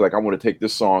day. He's like, I want to take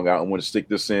this song out. I want to stick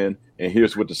this in. And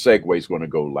here's what the segue is going to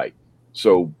go like.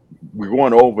 So we're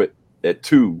going over it at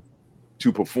 2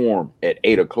 to perform at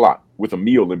 8 o'clock with a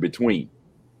meal in between.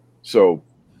 So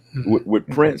with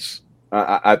Prince,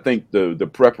 I think the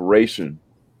preparation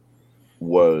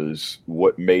was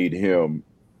what made him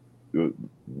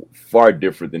far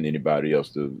different than anybody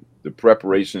else. The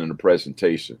preparation and the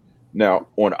presentation. Now,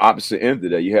 on the opposite end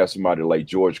of that, you have somebody like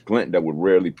George Clinton that would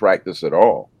rarely practice at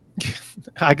all.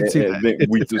 I can see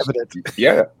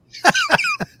that.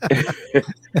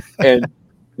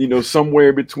 And somewhere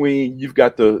in between, you've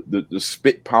got the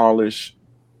spit polish,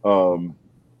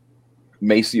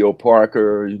 Maceo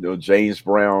Parker, James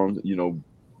Brown,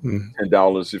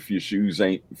 $10 if your shoes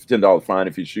ain't $10 fine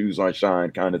if your shoes aren't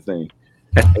shine kind of thing.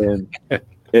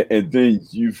 And then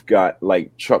you've got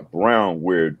like Chuck Brown,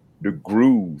 where the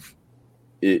groove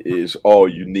is all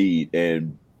you need.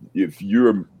 And if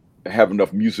you have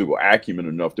enough musical acumen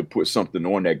enough to put something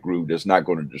on that groove that's not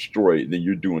going to destroy it, then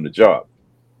you're doing the job.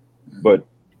 But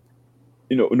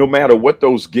no matter what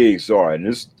those gigs are, and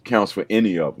this counts for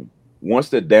any of them, once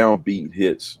the downbeat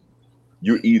hits,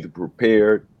 you're either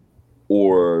prepared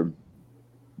or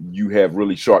you have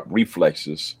really sharp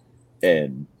reflexes,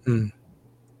 and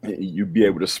you'd be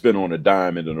able to spin on a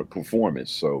dime in a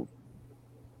performance. So,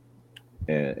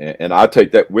 and I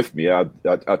take that with me. I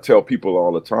tell people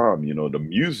all the time, the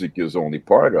music is only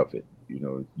part of it.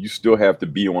 You still have to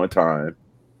be on time.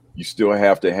 You still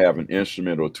have to have an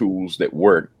instrument or tools that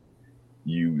work.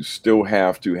 You still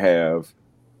have to have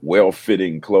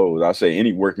well-fitting clothes. I say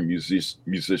any working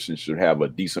musician should have a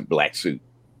decent black suit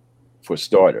for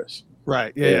starters.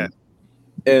 Right. Yeah.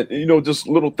 And you know, just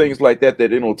little things like that they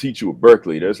don't teach you at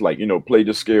Berkeley. There's like, you know, play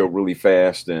the scale really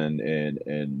fast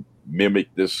and mimic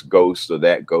this ghost or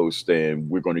that ghost, and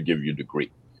we're going to give you a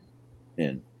degree.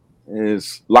 And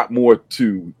there's a lot more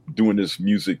to doing this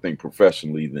music thing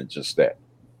professionally than just that.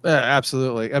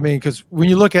 Absolutely. I mean, because when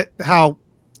you look at how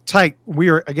tight we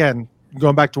are, again,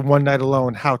 going back to One Night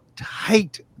Alone, how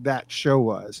tight that show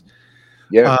was.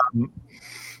 Yeah.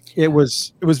 It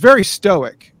was very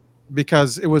stoic,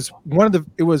 because it was one of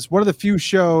the few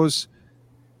shows.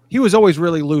 He was always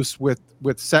really loose with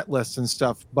set lists and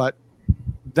stuff, but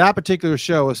that particular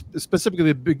show,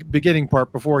 specifically the beginning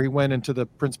part before he went into the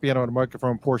Prince Piano and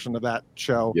Microphone portion of that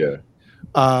show,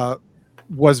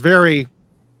 was very.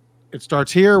 It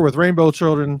starts here with Rainbow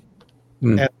Children,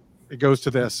 and it goes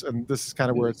to this, and this is kind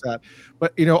of where it's at.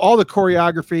 But you know, all the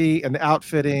choreography and the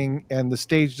outfitting and the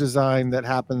stage design that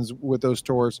happens with those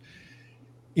tours.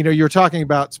 You know, you're talking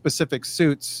about specific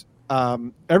suits.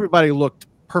 Everybody looked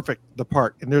perfect the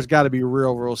part, and there's got to be a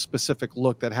real specific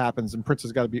look that happens, and Prince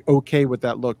has got to be okay with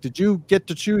that look. Did you get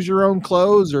to choose your own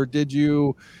clothes, or did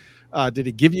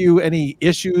it give you any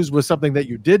issues with something that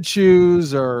you did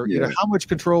choose, or you know, how much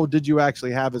control did you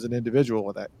actually have as an individual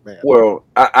with that band? Well,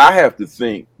 I have to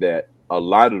think that a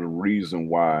lot of the reason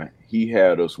why he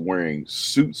had us wearing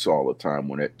suits all the time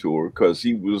on that tour, because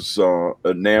he was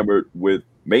enamored with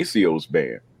Maceo's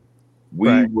band.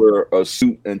 We were a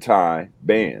suit and tie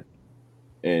band,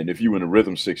 and if you were in the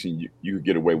rhythm section, you could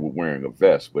get away with wearing a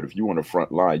vest. But if you were on the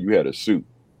front line, you had a suit,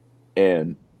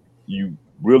 and you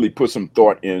really put some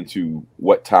thought into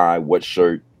what tie, what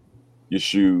shirt, your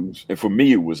shoes. And for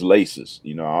me, it was laces.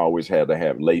 You know, I always had to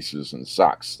have laces and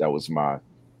socks. That was my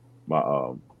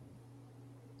own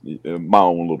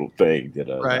little thing that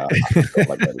I felt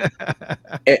like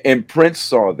that. And Prince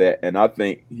saw that, and I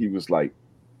think he was like,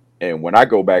 and when I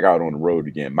go back out on the road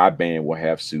again, my band will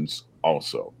have suits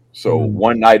also. So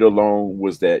One Night Alone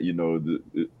was that, you know, the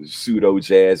pseudo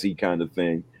jazzy kind of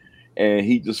thing. And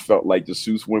he just felt like the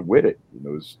suits went with it. You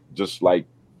know, it's just like,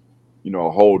 you know,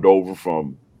 a holdover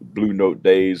from Blue Note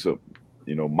days of,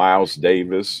 you know, Miles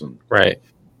Davis and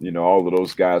you know, all of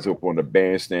those guys up on the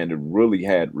bandstand that really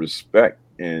had respect.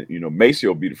 And, you know, Maceo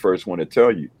will be the first one to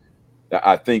tell you that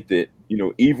I think that, you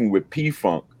know, even with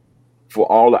P-Funk, for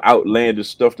all the outlandish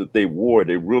stuff that they wore,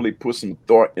 they really put some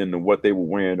thought into what they were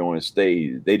wearing on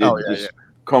stage. They didn't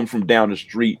come from down the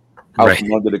street out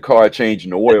from under the car changing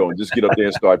the oil and just get up there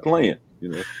and start playing, you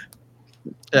know.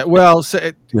 Well, so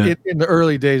in the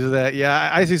early days of that,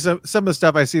 I see some of the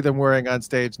stuff I see them wearing on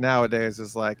stage nowadays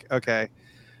is like, okay,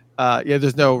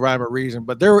 there's no rhyme or reason,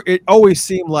 but it always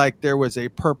seemed like there was a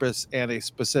purpose and a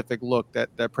specific look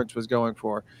that Prince was going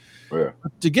for. Yeah.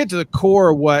 To get to the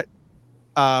core of what,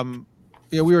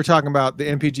 you know, we were talking about the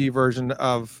NPG version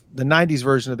of the 90s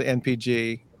version of the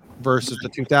NPG versus the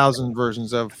 2000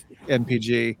 versions of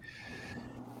NPG.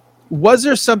 Was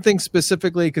there something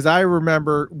specifically? Because I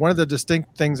remember one of the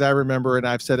distinct things I remember, and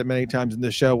I've said it many times in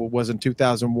the show, was in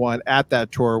 2001 at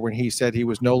that tour when he said he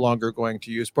was no longer going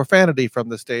to use profanity from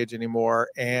the stage anymore.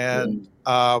 And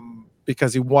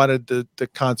because he wanted the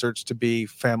concerts to be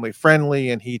family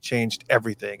friendly, and he changed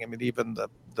everything. I mean, even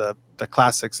the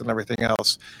classics and everything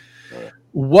else.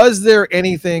 Was there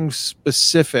anything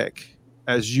specific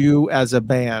as a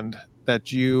band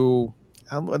that you,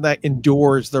 that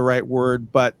endures the right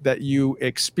word, but that you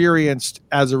experienced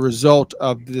as a result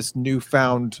of this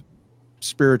newfound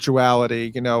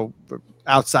spirituality, you know,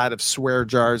 outside of swear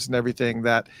jars and everything,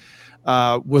 that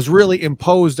was really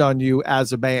imposed on you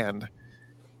as a band?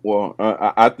 Well,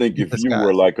 I think if you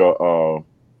were like a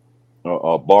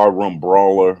barroom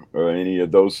brawler or any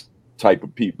of those type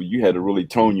of people, you had to really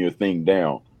tone your thing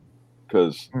down,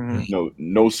 because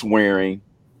no swearing,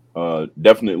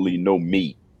 definitely no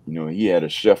meat. You know, he had a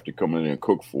chef to come in and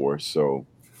cook for us, so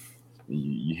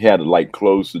you had to like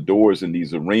close the doors in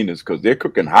these arenas because they're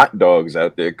cooking hot dogs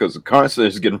out there because the concert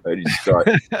is getting ready to start.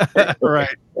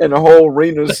 Right. And the whole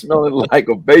arena is smelling like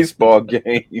a baseball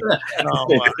game. Oh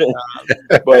my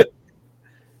God. But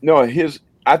no,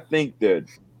 I think that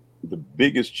the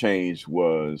biggest change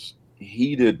was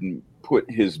he didn't put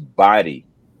his body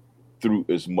through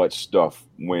as much stuff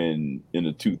when in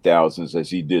the 2000s as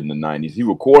he did in the 90s. He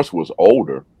of course was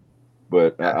older,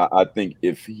 but I think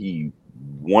if he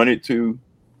wanted to,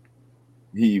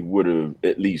 he would have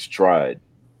at least tried.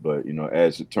 But you know,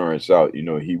 as it turns out, you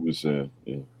know, he was in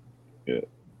an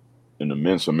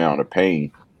immense amount of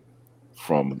pain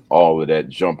from all of that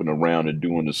jumping around and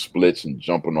doing the splits and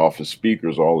jumping off the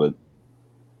speakers, all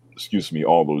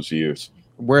those years.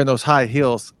 Wearing those high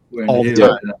heels. Wearing all the heels,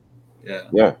 time. Yeah.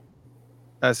 Yeah.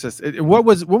 That's just it. When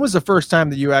was the first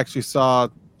time that you actually saw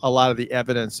a lot of the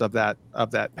evidence of that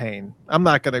pain? I'm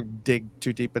not going to dig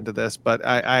too deep into this, but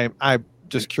I'm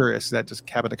just curious. That just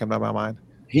happened to come to my mind.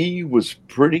 He was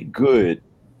pretty good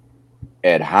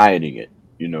at hiding it.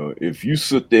 You know, if you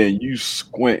sit there and you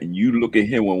squint and you look at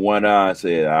him with one eye and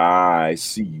say, I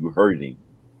see you hurting,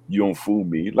 you don't fool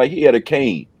me. Like, he had a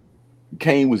cane. The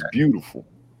cane was beautiful.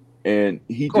 And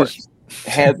he just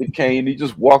had the cane. He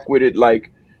just walked with it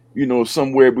like, you know,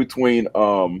 somewhere between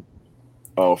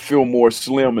Fillmore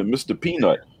Slim and Mr.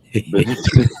 Peanut.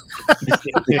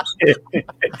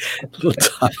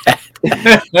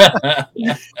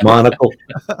 Monocle.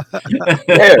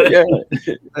 Yeah.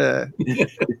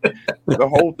 The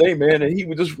whole thing, man. And he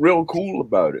was just real cool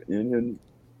about it.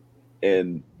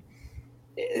 And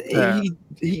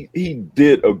he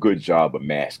did a good job of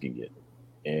masking it.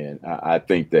 And I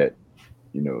think that,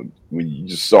 you know, when you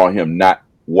just saw him not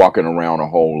walking around a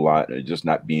whole lot and just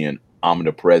not being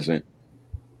omnipresent,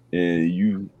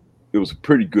 it was a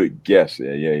pretty good guess.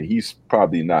 Yeah, he's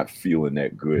probably not feeling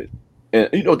that good. And,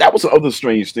 you know, that was the other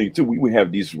strange thing, too. We would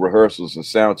have these rehearsals and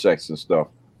sound checks and stuff.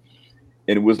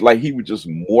 And it was like he would just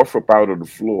morph up out of the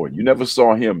floor. You never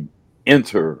saw him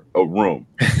enter a room.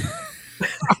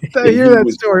 I hear that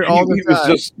story all the time. He was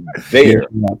just there.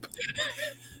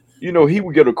 You know, he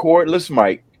would get a cordless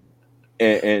mic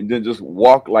and then just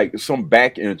walk like some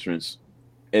back entrance.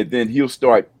 And then he'll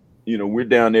start, you know, we're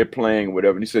down there playing or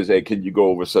whatever. And he says, hey, can you go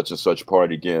over such and such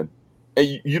part again?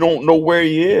 And you don't know where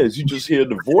he is. You just hear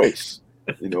the voice.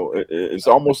 You know, it's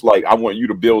almost like I want you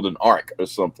to build an ark or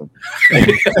something.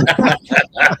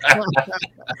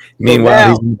 Meanwhile,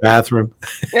 he's in the bathroom.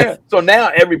 Yeah. So now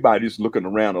everybody's looking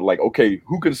around and like, okay,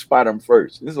 who can spot him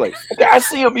first? It's like, okay, I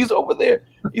see him. He's over there.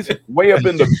 He's way up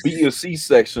in the B or C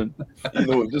section, you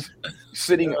know, just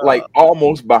sitting like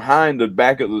almost behind the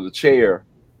back of the chair,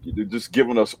 just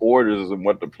giving us orders and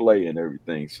what to play and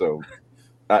everything. So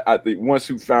I think once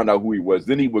we found out who he was,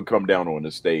 then he would come down on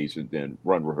the stage and then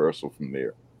run rehearsal from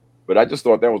there. But I just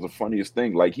thought that was the funniest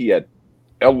thing. Like, he had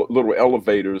little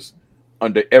elevators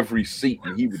under every seat,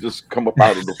 and he would just come up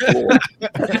out of the floor.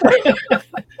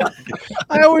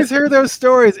 I always hear those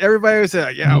stories. Everybody would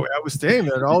say, yeah, I was staying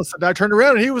there, and all of a sudden I turned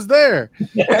around and he was there.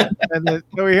 And then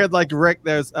we heard like Rick,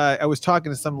 I was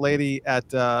talking to some lady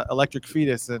at Electric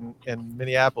Fetus in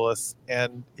Minneapolis,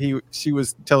 and she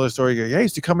was telling a story. Yeah, I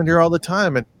used to come in here all the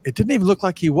time, and it didn't even look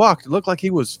like he walked. It looked like he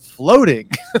was floating.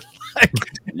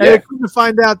 And I couldn't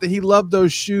find out that he loved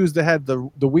those shoes that had the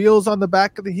wheels on the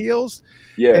back of the heels.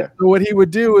 Yeah. And so what he would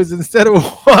do is, instead of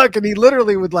walking, he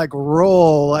literally would like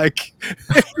roll, like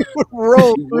he would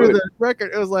roll through the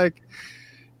record. It was like,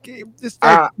 just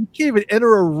like you can't even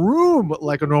enter a room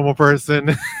like a normal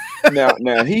person. Now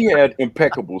he had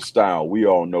impeccable style. We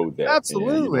all know that.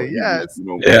 Absolutely, and,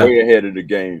 yeah. Way ahead of the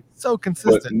game. So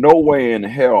consistent. But no way in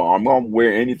hell I'm gonna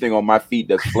wear anything on my feet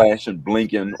that's flashing,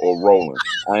 blinking, or rolling.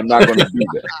 I'm not gonna do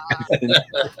that.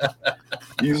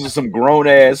 These are some grown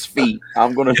ass feet.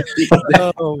 I'm gonna.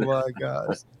 Oh my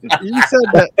gosh! You said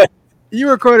that. You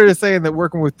were quoted as saying that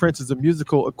working with Prince is a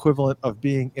musical equivalent of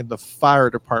being in the fire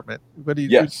department. But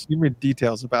give me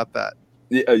details about that.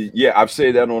 Yeah, I've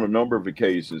said that on a number of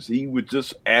occasions. He would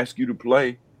just ask you to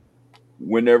play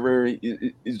whenever.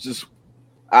 It's just,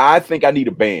 I think I need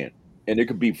a band, and it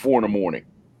could be 4 a.m. He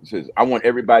says, I want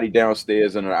everybody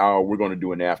downstairs in an hour. We're going to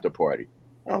do an after party.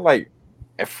 I'm like,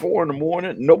 at 4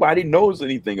 a.m, nobody knows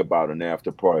anything about an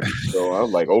after party. So I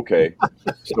was like, okay.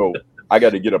 So I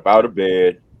got to get up out of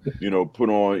bed, put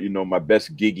on, my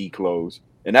best giggy clothes.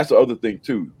 And that's the other thing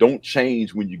too. Don't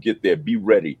change when you get there. Be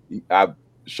ready. I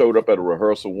showed up at a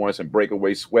rehearsal once in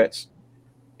breakaway sweats,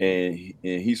 and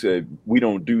he said, we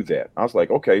don't do that. I was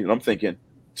like, okay. And I'm thinking,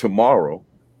 tomorrow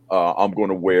I'm going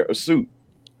to wear a suit.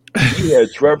 He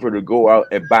had Trevor to go out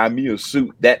and buy me a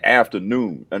suit that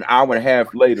afternoon. An hour and a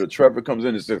half later, Trevor comes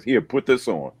in and says, here, put this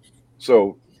on.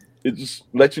 So it just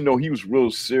lets you know he was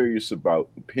real serious about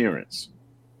appearance.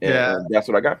 And that's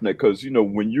what I got from that. Because,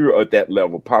 when you're at that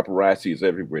level, paparazzi is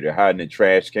everywhere. They're hiding in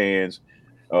trash cans.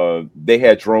 They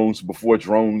had drones before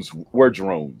drones were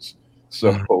drones.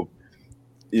 So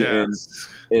and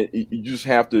you just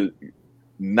have to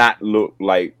not look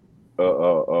like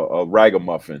a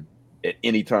ragamuffin at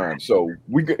any time. So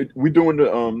we're doing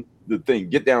the thing.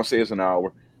 Get downstairs an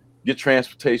hour, get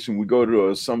transportation. We go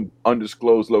to some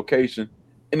undisclosed location,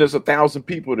 and there's 1,000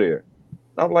 people there.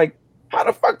 I'm like, how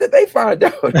the fuck did they find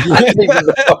out? I didn't even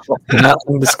know. Not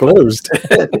undisclosed.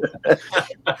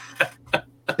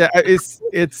 Yeah,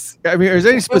 it's. I mean, is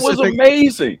there any It was specific?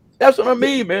 amazing. That's what I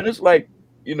mean, man. It's like,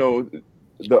 you know,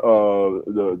 the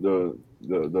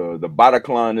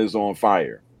Bataclan is on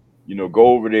fire. You know, go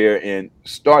over there and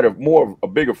start a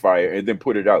bigger fire and then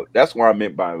put it out. That's what I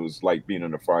meant by it was like being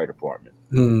in the fire department.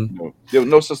 Hmm. You know, there was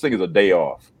no such thing as a day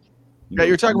off. Yeah,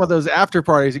 you're talking about those after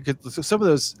parties. Some of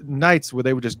those nights where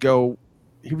they would just go,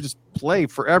 he would just play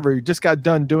forever. He just got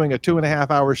done doing a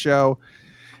 2.5-hour show,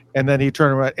 and then he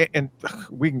turned around. And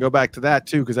we can go back to that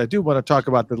too, because I do want to talk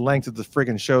about the length of the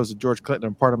friggin' shows of George Clinton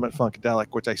and Parliament Funkadelic,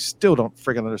 which I still don't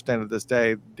friggin' understand to this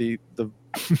day. The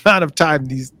amount of time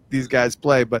these guys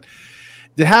play, but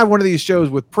to have one of these shows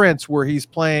with Prince where he's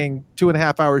playing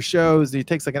 2.5-hour shows, he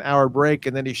takes like an hour break,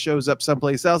 and then he shows up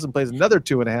someplace else and plays another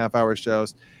 2.5-hour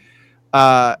shows.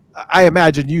 I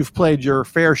imagine you've played your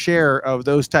fair share of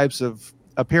those types of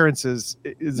appearances.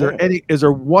 Is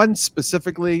there one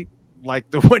specifically, like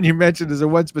the one you mentioned, is there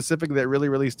one specifically that really,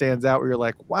 really stands out where you're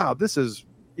like, wow, this is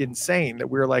insane that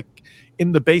we're like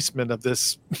in the basement of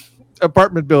this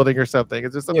apartment building or something?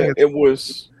 Is there something? Yeah, it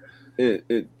was.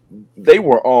 They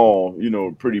were all, you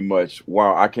know, pretty much,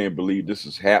 wow, I can't believe this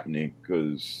is happening,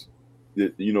 because,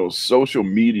 you know, social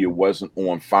media wasn't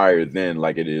on fire then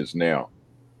like it is now.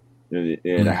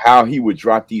 And how he would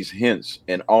drop these hints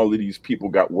and all of these people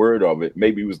got word of it.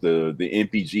 Maybe it was the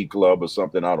NPG club or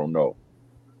something, I don't know.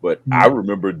 But I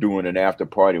remember doing an after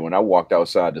party when I walked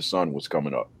outside, the sun was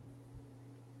coming up.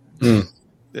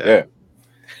 Yeah.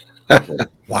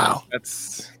 Wow.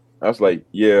 I was like,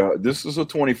 yeah, this is a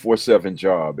 24/7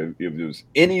 job. If there was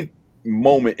any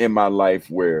moment in my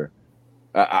life where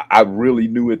I really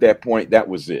knew at that point, that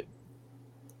was it.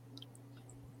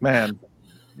 Man.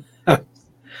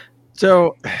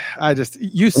 So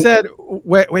you said,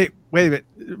 wait a minute.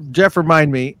 Jeff,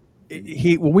 remind me,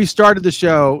 when we started the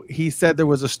show, he said there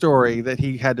was a story that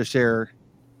he had to share.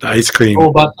 Ice cream. Oh,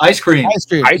 about ice cream. Ice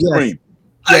cream. Ice yes. cream.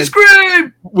 Ice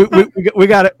cream. We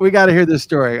got to hear this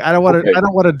story. I don't want to. Okay. I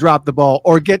don't want to drop the ball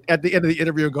or get at the end of the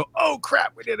interview and go, "Oh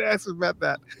crap, we didn't ask him about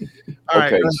that." All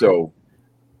right. Okay, so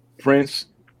Prince,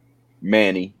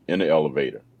 Manny in the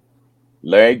elevator,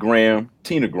 Larry Graham,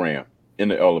 Tina Graham in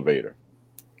the elevator,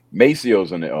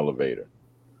 Maceo's in the elevator,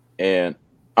 and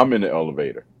I'm in the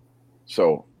elevator.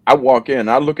 So I walk in,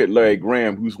 I look at Larry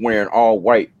Graham, who's wearing all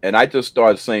white, and I just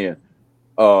started saying,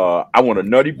 "I want a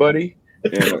Nutty Buddy,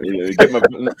 and get my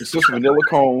sister vanilla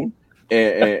cone,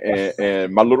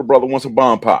 and my little brother wants a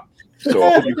bomb pop." So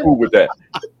I hope you're cool with that.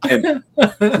 And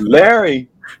Larry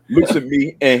looks at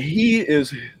me, and he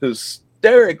is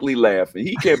hysterically laughing.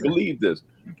 He can't believe this.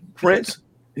 Prince,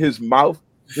 his mouth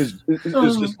is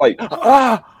just like,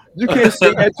 you can't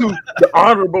say that to the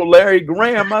Honorable Larry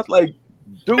Graham. I was like,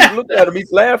 dude, look at him,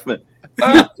 he's laughing. He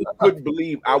just couldn't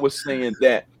believe I was saying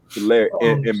that to Larry.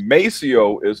 And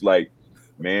Maceo is like,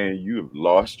 man, you have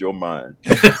lost your mind.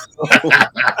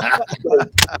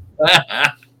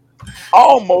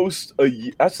 Almost a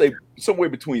year, I say somewhere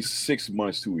between 6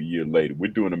 months to a year later,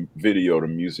 we're doing a video to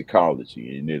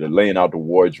Musicology, and they're laying out the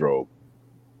wardrobe.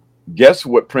 Guess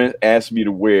what Prince asked me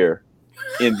to wear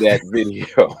in that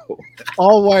video?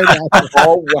 All white.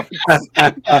 All white.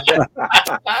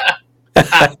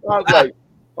 I was like,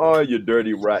 oh, you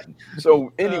dirty rotten.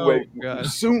 So anyway,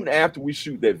 soon after we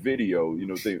shoot that video, you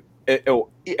know,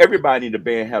 everybody in the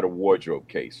band had a wardrobe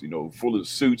case, you know, full of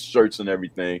suits, shirts, and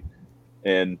everything.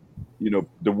 And, you know,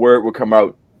 the word would come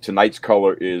out, tonight's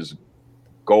color is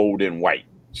gold and white.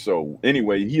 So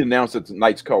anyway, he announced that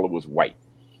tonight's color was white.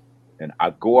 And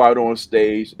I go out on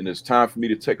stage, and it's time for me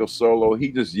to take a solo. He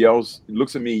just yells,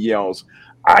 looks at me, yells,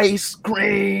 "Ice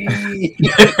cream!"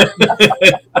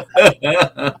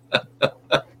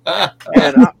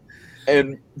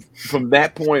 and from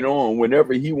that point on,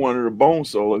 whenever he wanted a bone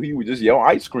solo, he would just yell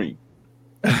 "ice cream."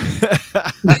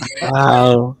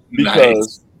 Wow.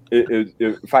 Because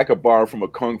if I could borrow from a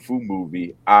kung fu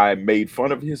movie, I made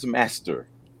fun of his master.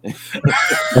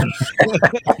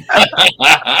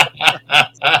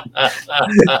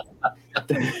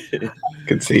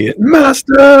 Could see it,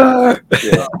 master.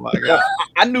 Yeah. Oh my God.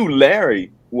 I knew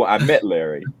Larry. Well, I met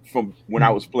Larry from when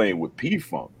I was playing with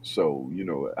P-Funk. So, you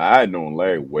know, I had known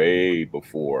Larry way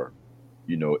before,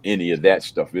 you know, any of that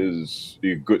stuff. It was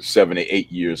a good 7 or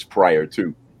 8 years prior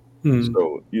to.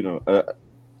 So,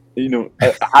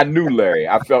 I knew Larry.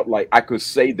 I felt like I could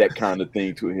say that kind of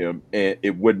thing to him, and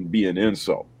it wouldn't be an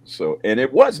insult. So, and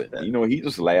it wasn't. You know, he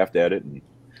just laughed at it, and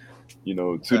you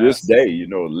know, to this day, you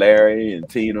know, Larry and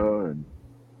Tina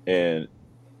and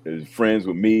is friends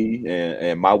with me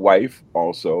and my wife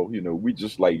also. You know, we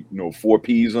just like, you know, 4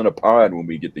 peas in a pod when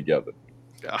we get together.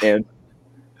 And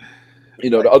You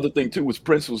know, the other thing too was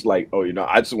Prince was like, oh, you know,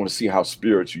 I just want to see how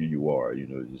spiritual you are. You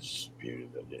know,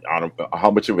 I don't, how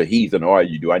much of a heathen are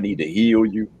you? Do I need to heal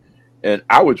you? And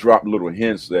I would drop little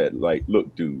hints that, like,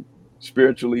 look, dude,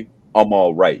 spiritually, I'm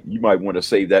all right. You might want to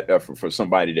save that effort for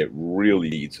somebody that really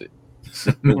needs it.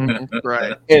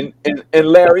 Right. And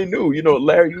Larry knew, you know,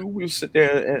 Larry, we would sit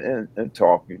there and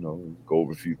talk, you know, go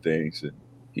over a few things. And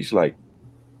he's like,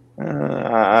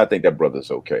 I think that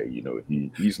brother's okay. You know,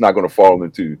 he's not going to fall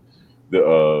into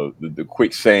the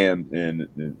quicksand and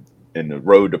the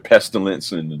road to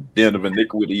pestilence and the den of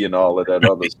iniquity and all of that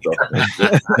other stuff.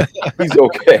 He's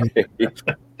okay.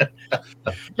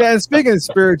 Yeah, and speaking of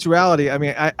spirituality, I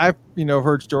mean, I've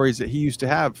heard stories that he used to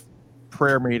have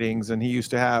prayer meetings and he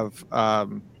used to have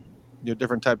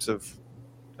different types of.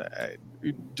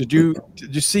 Did you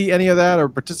see any of that or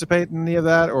participate in any of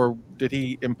that, or did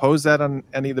he impose that on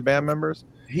any of the band members?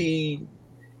 He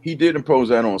did impose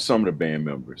that on some of the band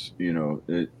members. You know,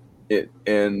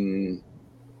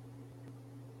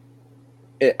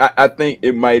 I think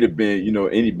it might have been, you know,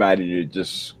 anybody that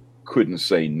just couldn't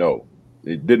say no.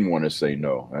 They didn't want to say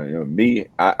no. You know, me,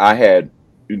 I had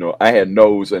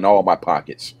no's in all my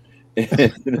pockets.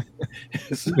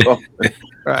 So,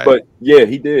 Right. But yeah,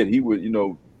 he did. He would, you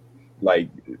know, like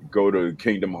go to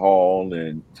Kingdom Hall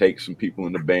and take some people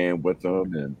in the band with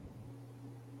him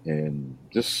and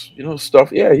just, you know,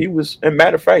 stuff. Yeah, he was. And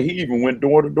matter of fact, he even went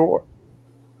door to door.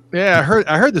 Yeah,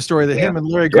 I heard the story that him and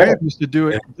Larry Graham used to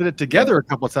did it together a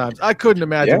couple of times. I couldn't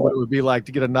imagine what it would be like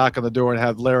to get a knock on the door and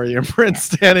have Larry and Prince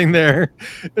standing there.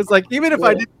 It's like, even if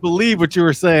I didn't believe what you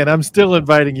were saying, I'm still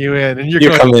inviting you in, and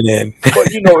you're coming in.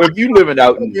 But you know, if you living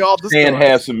out in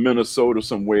Chanhassen, Minnesota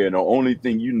somewhere, and the only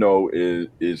thing you know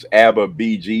is ABBA,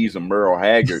 Bee Gees, and Merle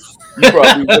Haggard,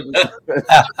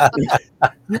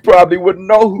 you probably wouldn't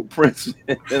know who Prince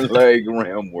and Larry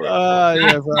Graham were.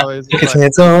 Yeah, probably. His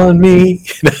hands on me.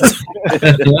 Yeah,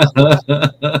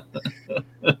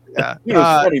 you know,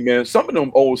 it's funny, man. Some of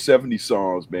them old 70s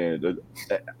songs, man,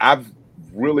 I've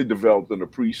really developed an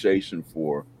appreciation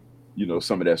for, you know,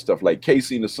 some of that stuff. Like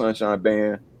Casey and the Sunshine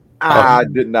Band. I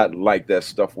did not like that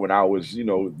stuff when I was, you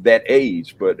know, that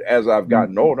age. But as I've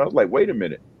gotten older, I was like, wait a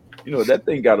minute. You know, that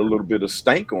thing got a little bit of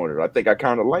stank on it. I think I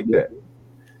kind of like that.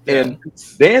 And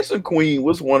Dancing Queen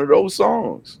was one of those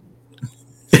songs.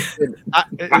 I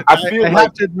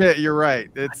have to admit, you're right.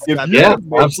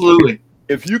 Absolutely.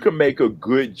 If you can make a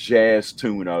good jazz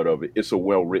tune out of it, it's a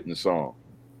well-written song.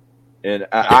 And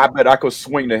I bet I could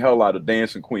swing the hell out of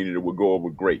Dancing Queen and it would go over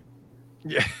great.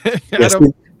 Yeah,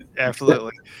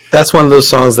 absolutely. That's one of those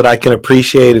songs that I can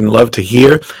appreciate and love to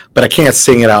hear, but I can't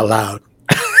sing it out loud.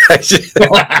 No,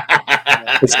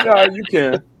 you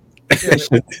can.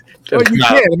 Well, you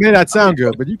can. It may not sound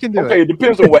good, but you can do it. Okay, it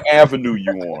depends on what avenue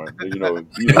you on. You know,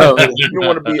 you don't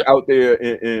want to be out there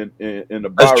in the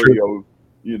barrio,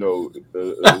 you know,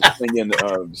 singing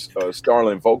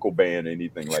Starling Vocal Band or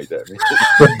anything like that.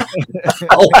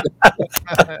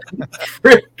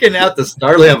 Freaking out the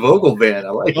Starland Vocal Band.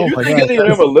 I like it. You think any of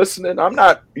them are listening? I'm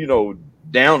not, you know,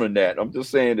 down on that. I'm just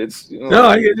saying it's, you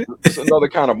know, it's another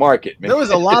kind of market, man. There was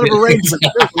a lot of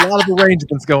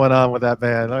arrangements going on with that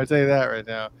band. I'll tell you that right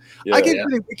now.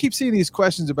 We keep seeing these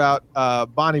questions about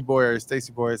Bonnie Boyer.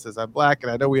 Stacey Boyer says, I'm black,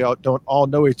 and I know we don't all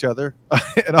know each other,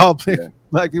 and all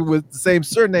like with the same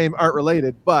surname aren't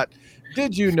related. But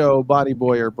did you know Bonnie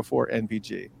Boyer before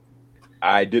NPG?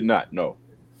 I did not know.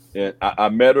 And I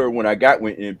met her when I got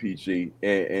with NPG,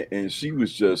 and she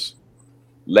was just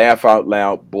laugh out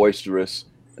loud, boisterous.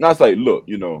 And I was like, look,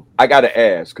 you know, I got to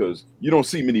ask, because you don't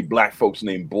see many black folks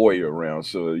named Boyer around.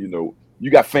 So, you know,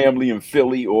 you got family in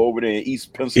Philly or over there in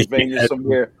East Pennsylvania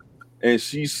somewhere. And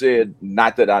she said,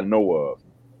 not that I know of.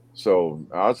 So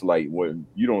I was like, well,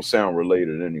 you don't sound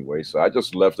related anyway. So I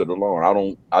just left it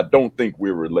alone. I don't think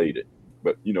we're related.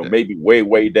 But, you know, maybe way,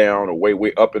 way down or way,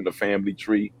 way up in the family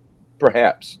tree,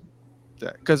 perhaps.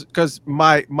 Because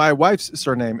my wife's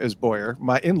surname is Boyer.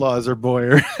 My in-laws are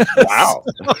Boyer. Wow.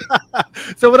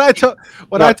 So when I told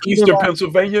Eastern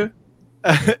Pennsylvania,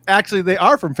 actually they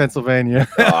are from Pennsylvania.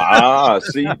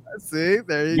 See,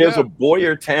 there you go. There's a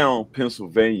Boyertown,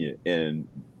 Pennsylvania, and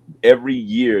every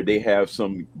year they have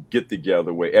some get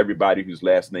together where everybody whose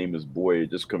last name is Boyer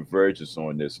just converges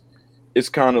on this. It's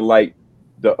kind of like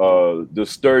the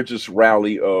Sturgis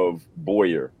rally of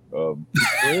Boyer.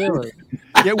 Really?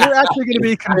 Yeah, we're actually going to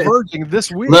be converging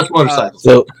this week.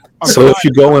 So if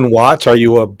you go and watch, are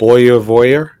you a Boyer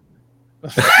voyeur? All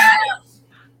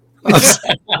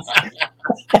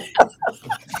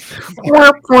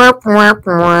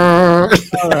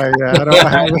right, yeah, I don't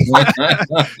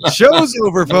know. Show's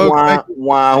over, folks.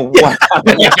 Wow.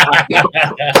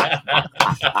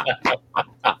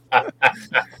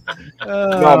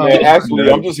 No, man.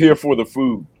 Actually, I'm just here for the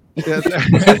food.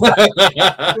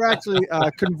 We're actually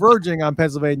converging on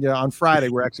Pennsylvania on Friday.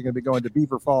 We're actually going to be going to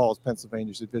Beaver Falls,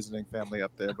 Pennsylvania, so visiting family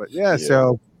up there. But yeah.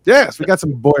 So yes, we got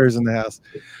some Boyers in the house.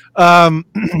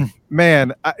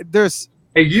 Man, there's.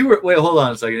 Hey, wait. Hold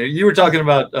on a second. You were talking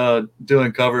about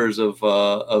doing covers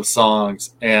of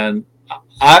songs, and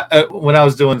I when I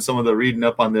was doing some of the reading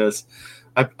up on this,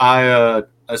 I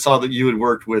saw that you had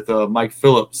worked with Mike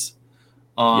Phillips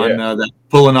on that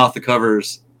Pulling Off the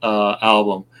Covers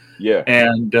album. Yeah,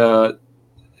 and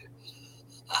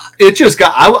it just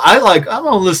got. I'm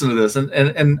gonna listen to this, and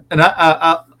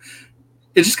I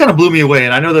it just kind of blew me away.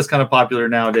 And I know that's kind of popular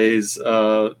nowadays.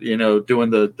 Doing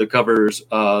the covers,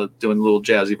 doing a little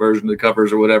jazzy version of the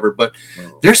covers or whatever. But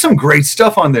there's some great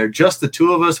stuff on there. Just the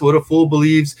Two of Us, What a Fool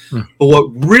Believes. But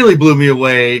what really blew me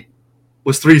away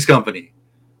was Three's Company.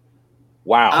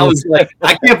 Wow! I was like,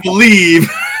 I can't believe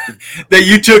that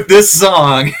you took this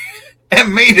song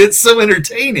and made it so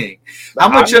entertaining.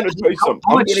 I'm going to tell you something.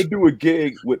 I'm going to do a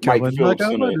gig with Mike Phillips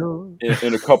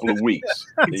in a couple of weeks.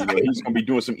 He's going to be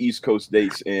doing some East Coast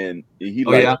dates, and he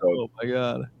oh my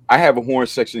God! I have a horn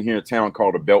section here in town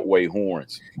called the Beltway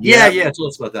Horns. Yeah. Tell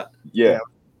us about that. Yeah,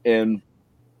 and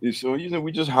so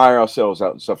we just hire ourselves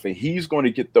out and stuff, and he's going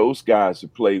to get those guys to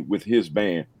play with his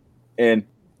band, and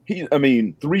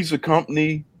Three's a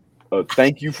Company.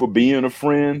 Thank You for Being a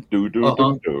Friend.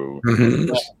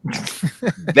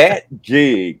 That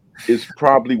gig is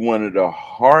probably one of the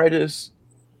hardest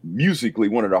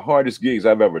gigs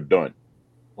I've ever done.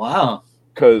 Wow.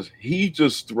 Because he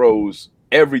just throws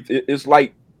everything. It's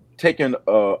like taking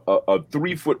a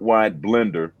 3-foot wide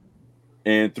blender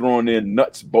and throwing in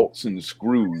nuts, bolts, and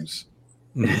screws.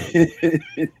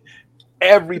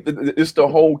 Everything. It's the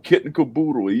whole kit and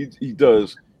caboodle. He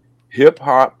does hip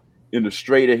hop into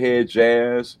straight ahead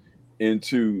jazz,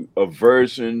 into a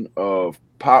version of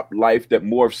pop life that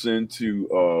morphs into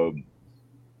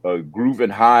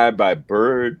Groovin' High by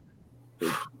Bird.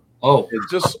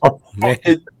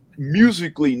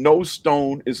 Musically, no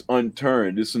stone is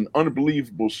unturned. It's an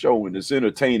unbelievable show, and it's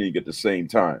entertaining at the same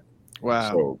time.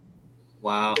 Wow. So,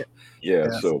 wow. Yeah.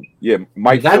 Yes. So yeah,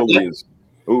 Mike Philly is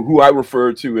who I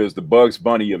refer to as the Bugs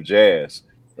Bunny of jazz.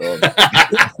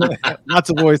 Lots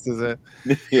of voices.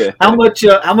 Yeah. How much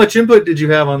input did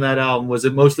you have on that album? Was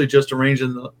it mostly just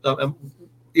arranging the?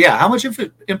 How much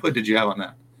input did you have on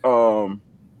that?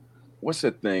 What's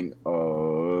that thing?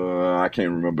 I can't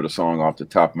remember the song off the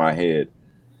top of my head.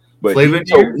 But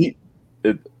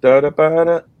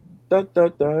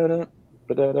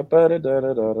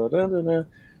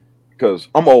because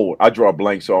I'm old, I draw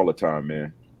blanks all the time,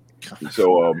 man.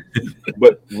 So,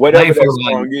 but whatever that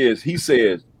song is, he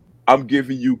says, "I'm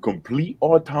giving you complete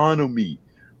autonomy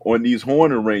on these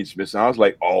horn arrangements." And I was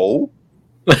like, "Oh,"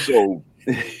 so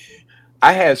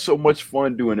I had so much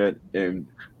fun doing it. And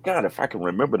God, if I can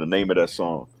remember the name of that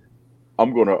song,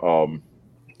 I'm gonna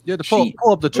you had to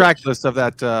pull up the track list of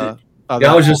that.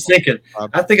 I was just thinking.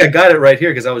 I think I got it right here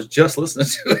because I was just listening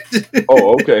to it.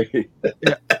 Oh, okay.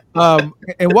 Yeah.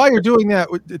 And while you're doing that,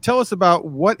 tell us about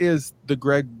what is the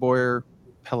Greg Boyer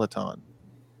Peloton.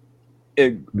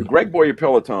 The Greg Boyer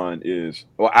Peloton is.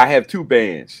 Well, I have two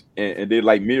bands, and they're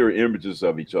like mirror images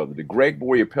of each other. The Greg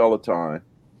Boyer Peloton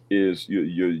is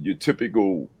your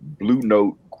typical blue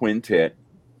note quintet,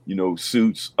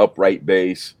 suits, upright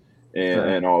bass,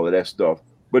 and all of that stuff.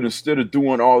 But instead of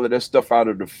doing all of that stuff out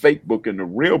of the fake book and the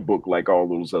real book like all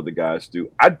those other guys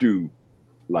do, I do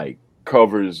like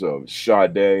covers of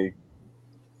Sade,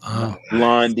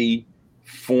 Blondie,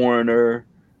 Foreigner,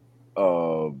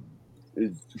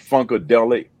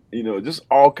 Funkadelic, just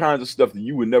all kinds of stuff that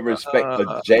you would never expect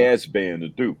a jazz band to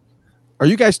do. Are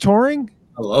you guys touring?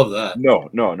 I love that. No.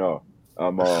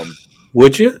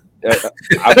 Would you?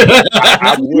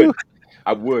 I would.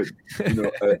 I would.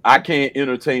 I can't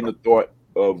entertain the thought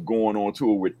of going on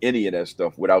tour with any of that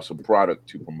stuff without some product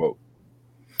to promote.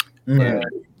 Right.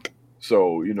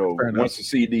 So, once the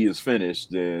CD is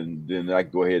finished, then I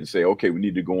can go ahead and say, okay, we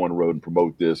need to go on the road and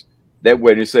promote this. That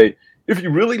way they say, if you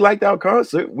really liked our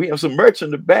concert, we have some merch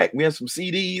in the back. We have some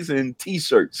CDs and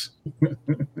T-shirts.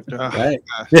 Right.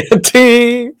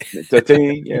 Yeah.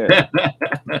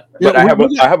 But I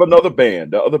have another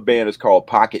band. The other band is called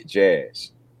Pocket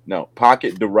Jazz. Now,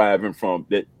 Pocket deriving from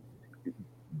that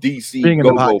DC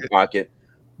go-go pocket,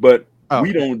 but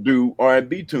we don't do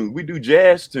R&B tunes. We do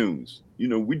jazz tunes.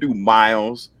 We do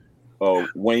Miles,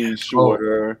 Wayne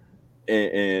Shorter,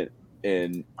 and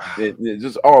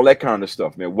just all that kind of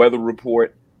stuff, man. Weather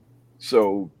Report.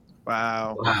 So,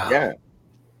 wow. Yeah.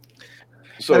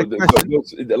 So,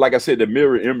 like I said, the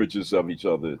mirror images of each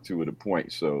other to the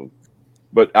point. So,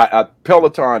 But I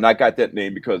Peloton, I got that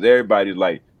name because everybody's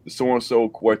like the so and so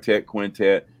quartet,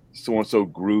 quintet, so and so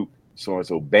group, so and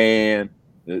so band,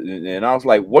 and I was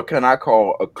like, what can I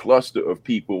call a cluster of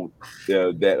people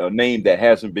that a name that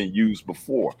hasn't been used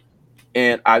before?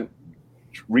 And I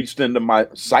reached into my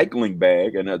cycling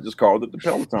bag and I just called it the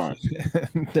Peloton.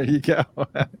 There you go.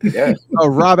 Yeah. Oh,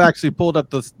 Rob actually pulled up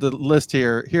the list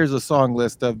here. Here's a song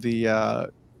list of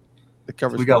the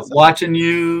covers. We got Watching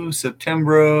You,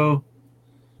 September,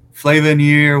 Flavor in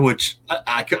Year, which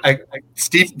I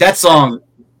Steve, that song.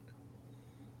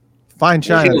 Fine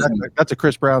China. That's a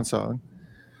Chris Brown song.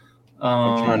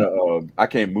 I'm trying to. I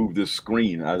can't move this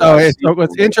screen.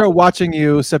 It's intro, Watching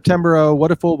You, September, What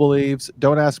a Fool Believes,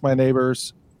 Don't Ask My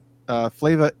Neighbors,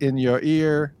 Flavor in Your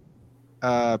Ear,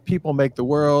 People Make the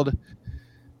World,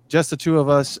 Just the Two of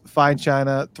Us, Fine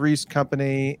China, Three's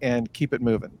Company, and Keep It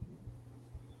Moving.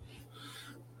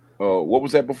 What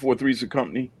was that before Three's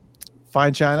Company?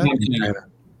 Fine China.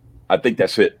 I think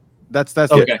that's it. That's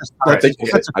okay. That's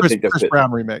a Chris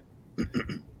Brown remake.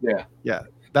 Yeah.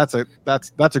 That's a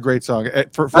great song.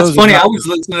 That's funny. I was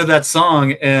listening to that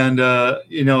song, and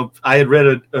I had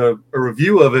read a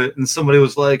review of it, and somebody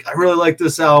was like, "I really like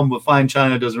this album, but Fine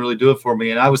China doesn't really do it for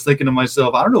me." And I was thinking to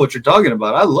myself, "I don't know what you're talking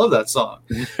about. I love that song."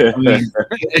 I mean,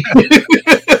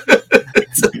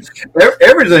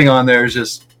 everything on there is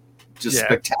just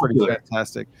spectacular,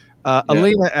 fantastic.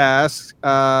 Alina asks,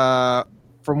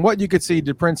 from what you could see,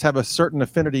 did Prince have a certain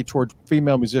affinity towards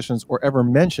female musicians, or ever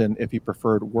mention if he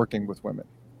preferred working with women?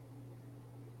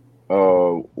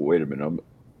 Wait a minute.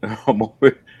 I'm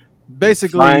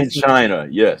basically Fine China.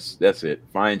 Yes, that's it.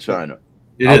 Fine China.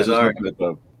 It is. All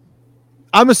right.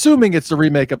 I'm assuming it's the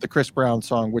remake of the Chris Brown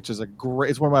song, which is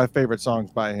it's one of my favorite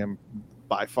songs by him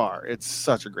by far. It's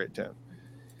such a great tune.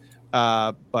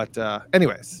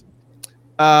 Anyways,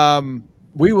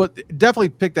 we will definitely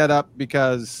pick that up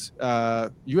because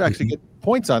you actually get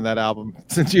points on that album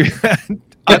since you had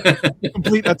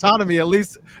complete autonomy, at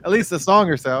least a song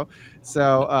or so.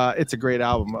 So it's a great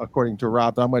album, according to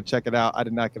Rob. I'm going to check it out. I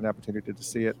did not get an opportunity to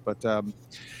see it, but can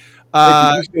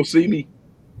you still see me?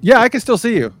 Yeah, I can still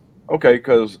see you. Okay,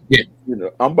 because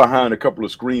I'm behind a couple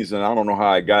of screens and I don't know how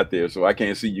I got there, so I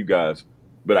can't see you guys,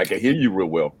 but I can hear you real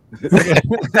well.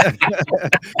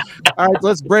 All right,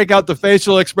 let's break out the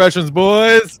facial expressions,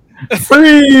 boys.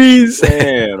 Freeze!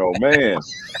 Man, oh man,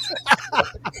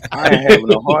 I am having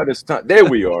the hardest time. There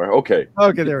we are. Okay,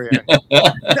 there we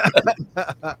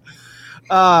are.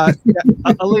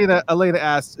 Alina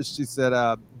asked, she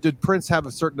said, did Prince have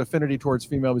a certain affinity towards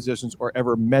female musicians, or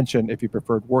ever mention if he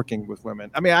preferred working with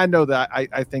women? I mean, I know that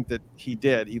I think that he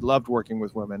did. He loved working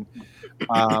with women.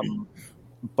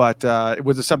 But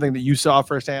was it something that you saw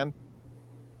firsthand?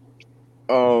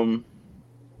 I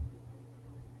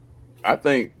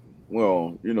think,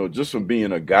 just from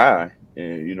being a guy,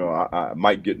 and I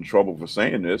might get in trouble for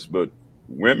saying this, but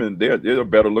women, they're a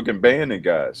better looking band than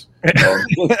guys.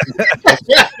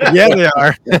 Yeah, they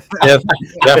are. Yeah,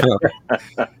 definitely.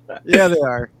 Yeah, they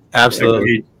are.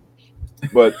 Absolutely.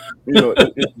 But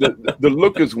the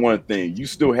look is one thing. You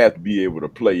still have to be able to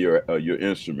play your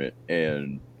instrument,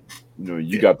 and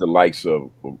you got the likes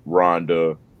of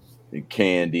Rhonda and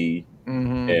Candy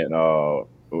and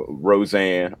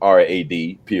Roseanne,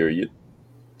 R.A.D. period.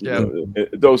 Yeah,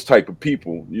 those type of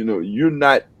people. You're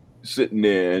not sitting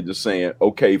there and just saying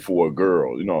okay for a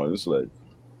girl. It's like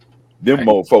them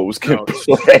mofos can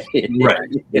play. Right.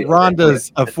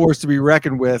 Rhonda's a force to be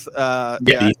reckoned with.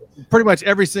 Pretty much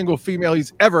every single female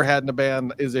he's ever had in the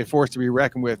band is a force to be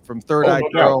reckoned with, from Third Eye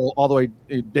Girl all the way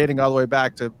dating all the way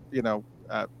back to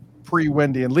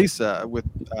pre-Wendy and Lisa with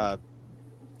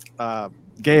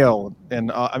Gail,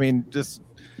 and I mean just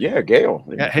Gail.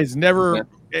 Has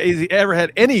he ever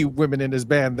had any women in his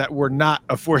band that were not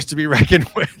a force to be reckoned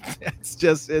with.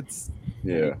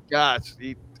 Gosh,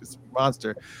 he's a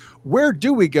monster. Where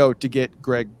do we go to get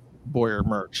Greg Boyer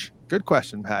merch? Good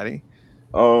question, Patty.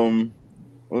 Let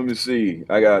me see.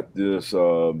 I got this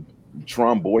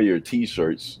Tron Boyer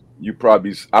t-shirts.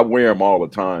 I wear them all the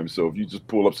time, so if you just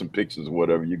pull up some pictures or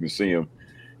whatever, you can see them.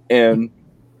 And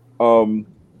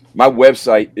my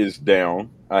website is down.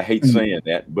 I hate saying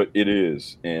that, but it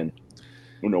is. And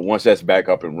once that's back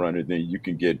up and running, then you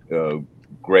can get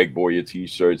Greg Boyer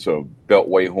t-shirts or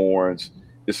Beltway horns.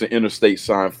 It's an interstate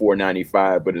sign,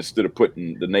 $4.95, but instead of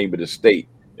putting the name of the state,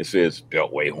 it says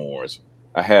Beltway horns.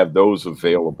 I have those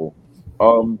available.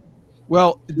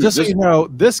 Well, just so you know,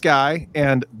 this guy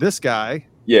and this guy,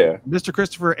 Mr.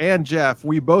 Christopher and Jeff,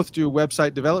 we both do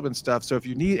website development stuff. So if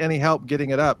you need any help getting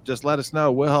it up, just let us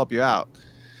know. We'll help you out.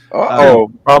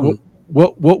 Problem.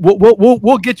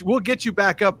 We'll get you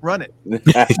back up running. No,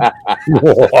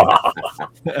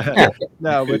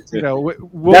 but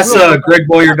That's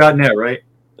gregboyer.net, right?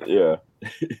 Yeah.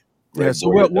 Yeah, so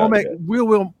we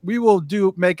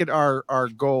will make it our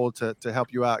goal to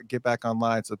help you out, get back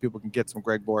online so people can get some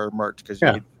Greg Boyer merch because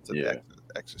you need some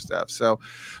extra stuff. So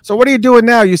what are you doing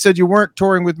now? You said you weren't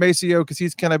touring with Maceo because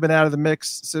he's kind of been out of the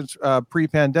mix since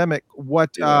pre-pandemic.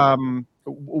 What's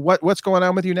going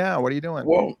on with you now? What are you doing?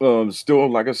 Well, still,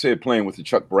 like I said, playing with the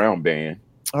Chuck Brown band.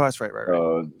 Oh, that's right.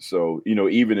 So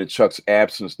even in Chuck's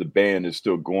absence, the band is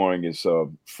still going. It's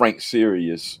Frank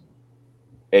Sirius,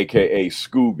 aka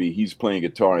Scooby. He's playing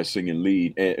guitar and singing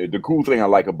lead. And the cool thing I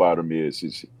like about him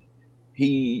is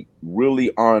he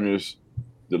really honors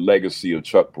the legacy of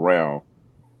Chuck Brown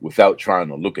without trying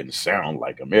to look and sound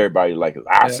like him. Everybody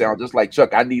sound just like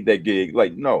Chuck. I need that gig.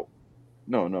 Like, no.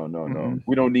 Mm-hmm.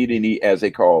 We don't need any, as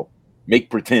they call, make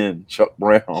pretend Chuck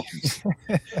Browns.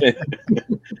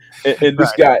 and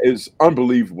this guy is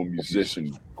unbelievable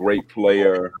musician, great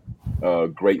player,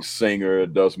 great singer,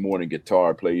 does more than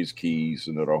guitar, plays keys,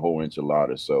 and the whole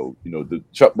enchilada. So, the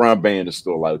Chuck Brown band is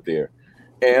still out there.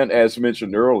 And as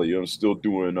mentioned earlier, I'm still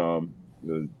doing, I'm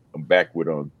back with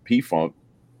P-Funk.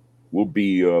 We'll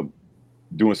be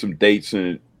doing some dates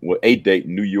a date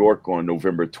in New York on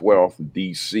November 12th,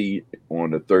 DC on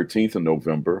the 13th of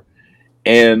November,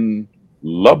 and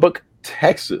Lubbock,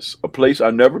 Texas, a place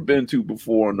I've never been to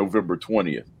before, on November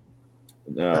 20th.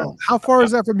 How far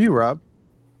is that from you, Rob?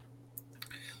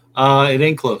 It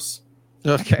ain't close.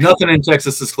 Okay. Nothing in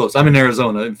Texas is close. I'm in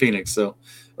Arizona, in Phoenix, so.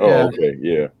 Okay,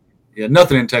 yeah. Yeah,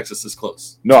 nothing in Texas is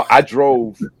close. No, I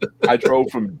drove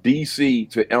from DC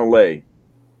to LA.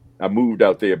 I moved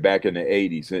out there back in the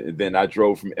 80s, and then I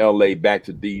drove from LA back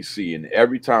to DC. And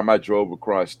every time I drove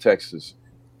across Texas,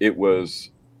 it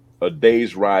was a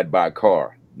day's ride by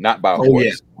car, not by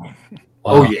horse. Yeah. Wow.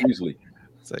 Oh, yeah. Easily.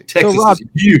 Texas Rob, is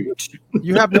huge.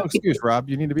 You have no excuse, Rob.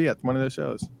 You need to be at one of those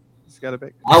shows. It's got to be.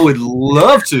 I would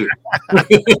love to.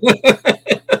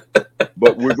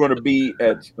 But we're going to be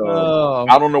at,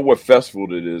 I don't know what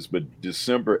festival it is, but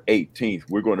December 18th,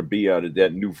 we're going to be out at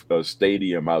that new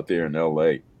stadium out there in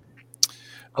LA.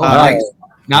 Oh, nice.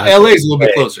 Now, LA is a little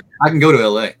bit closer. I can go to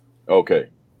LA. Okay.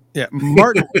 Yeah.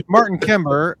 Martin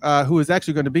Kimber, who is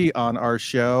actually going to be on our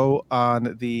show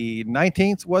on the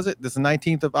 19th, was it? This is the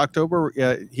 19th of October.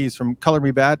 He's from Color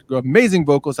Me Bad. Amazing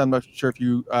vocals. I'm not sure if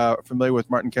you are familiar with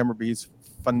Martin Kimber, but he's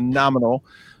phenomenal.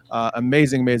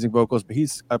 Amazing vocals, but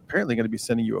he's apparently going to be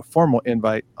sending you a formal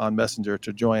invite on Messenger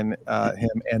to join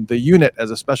him and the unit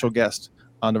as a special guest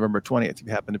on November 20th if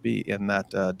you happen to be in that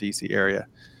DC area.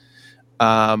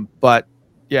 But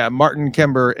yeah, Martin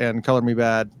Kimber and Color Me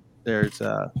Bad, there's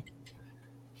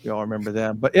you all remember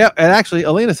them. But yeah, and actually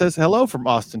Elena says hello from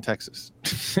Austin, Texas.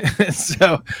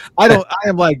 So I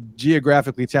am like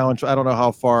geographically challenged. I don't know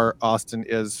how far Austin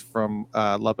is from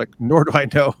Lubbock, nor do I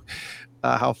know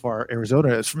how far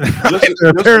Arizona is from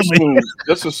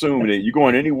Just assume that you're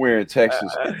going anywhere in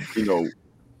Texas,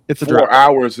 it's 4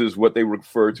 hours is what they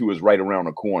refer to as right around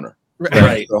the corner.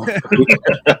 Right. So,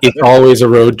 it's always a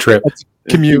road trip.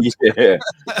 Commute. Yeah.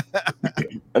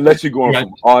 Unless you're going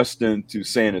from Austin to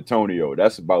San Antonio,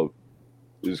 that's about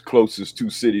as close as two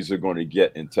cities are going to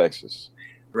get in Texas.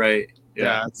 Right.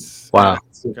 Yeah. Wow.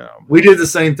 We did the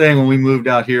same thing when we moved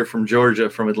out here from Georgia,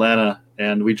 from Atlanta,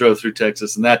 and we drove through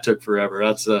Texas, and that took forever.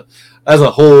 That's a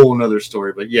whole nother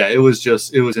story. But yeah, it was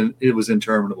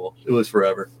interminable. It was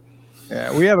forever.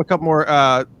 Yeah, we have a couple more.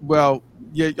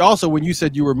 Yeah. Also, when you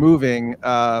said you were moving,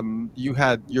 you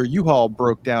had your U-Haul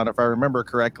broke down, if I remember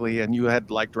correctly, and you had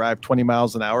to drive 20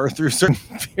 miles an hour through certain.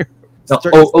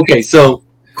 Okay. So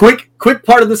quick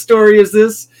part of the story is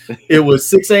this: it was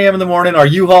 6 a.m. in the morning. Our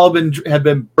U-Haul had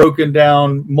been broken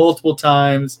down multiple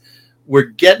times. We're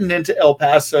getting into El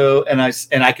Paso, and I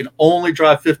can only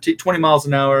drive 20 miles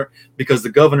an hour because the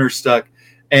governor's stuck.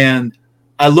 And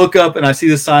I look up and I see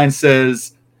the sign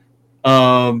says,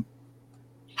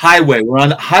 highway. We're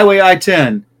on Highway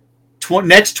I-10.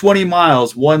 Next 20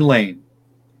 miles, one lane.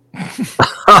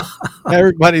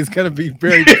 Everybody's going to be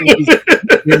very pleased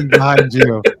being behind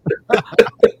you.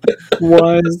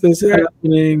 Why is this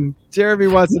happening? Jeremy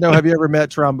wants to know, have you ever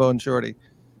met Trombone Shorty?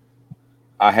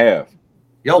 I have.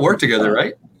 Y'all work together,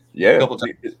 right? Yeah. A couple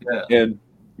times. Yeah. And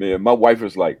man, my wife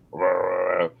is like,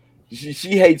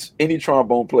 she hates any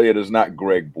trombone player that's not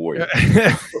Greg Boyer.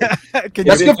 That's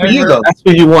good for you, though. That's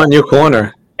what you want in your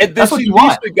corner. And then she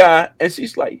meets the guy, and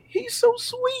she's like, he's so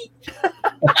sweet.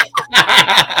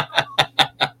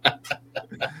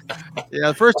 Yeah,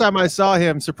 the first time I saw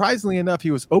him, surprisingly enough, he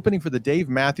was opening for the Dave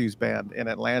Matthews Band in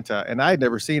Atlanta, and I had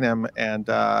never seen him. And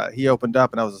he opened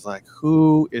up, and I was just like,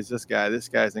 "Who is this guy? This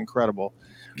guy's incredible."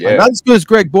 Yeah. Not as good as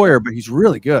Greg Boyer, but he's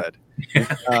really good.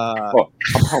 Oh,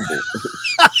 I'm humble.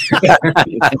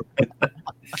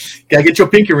 Gotta get your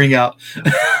pinky ring out.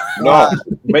 No,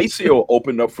 Maceo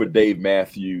opened up for Dave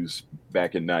Matthews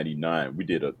back in '99. We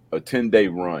did a 10-day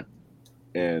run,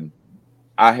 and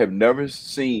I have never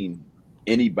seen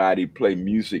anybody play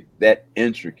music that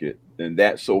intricate and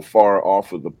that so far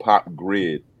off of the pop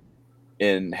grid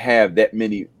and have that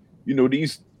many,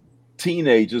 these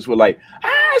teenagers were like,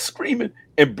 screaming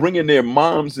and bringing their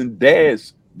moms and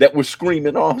dads that were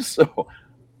screaming also.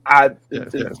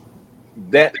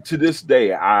 That to this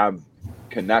day, I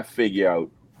cannot figure out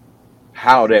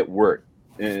how that worked.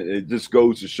 And it just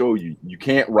goes to show you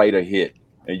can't write a hit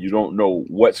and you don't know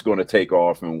what's going to take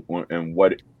off and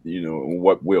what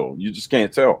what will. You just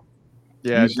can't tell.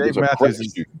 Yeah, Dave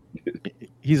Matthews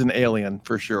he's an alien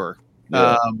for sure.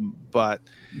 Yeah. But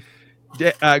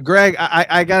Greg,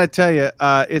 I gotta tell you,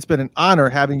 it's been an honor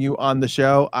having you on the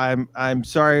show. I'm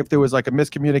sorry if there was like a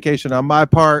miscommunication on my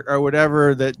part or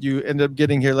whatever that you ended up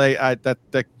getting here late.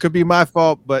 That could be my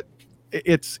fault, but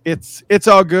it's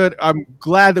all good. I'm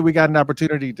glad that we got an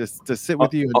opportunity to sit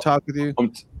with you and talk with you.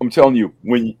 I'm telling you,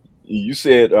 when you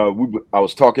said I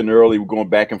was talking early, we're going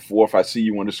back and forth. I see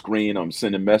you on the screen. I'm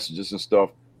sending messages and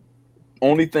stuff.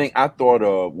 Only thing I thought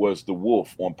of was the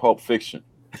wolf on Pulp Fiction.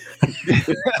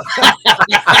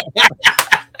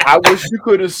 I wish you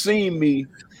could have seen me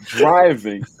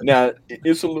driving. Now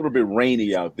it's a little bit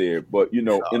rainy out there, but in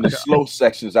the slow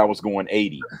sections I was going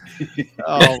 80.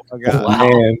 Oh my god!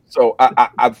 Man. So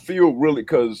I feel really,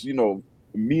 because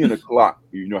me and the clock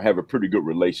have a pretty good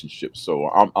relationship, so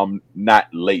I'm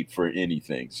not late for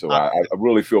anything. So I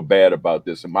really feel bad about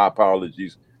this, and my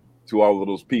apologies to all of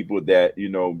those people that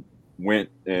went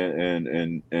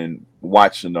and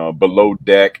watching Below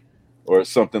Deck or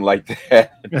something like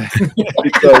that,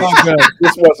 because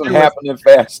this wasn't happening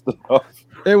fast enough.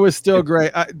 It was still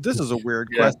great. This is a weird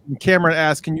question. Cameron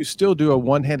asked, "Can you still do a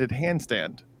one-handed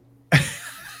handstand?"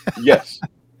 Yes.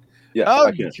 Oh,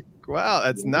 I can. wow,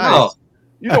 that's nice. Oh.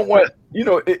 You know what?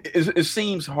 It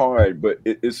seems hard, but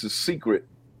it's a secret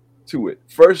to it.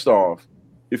 First off,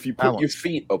 if you put your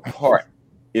feet apart,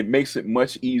 it makes it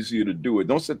much easier to do it.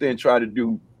 Don't sit there and try to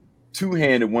do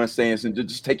two-handed one stands and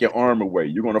just take your arm away.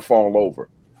 You're going to fall over.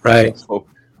 Right. So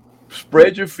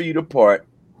spread your feet apart,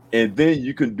 and then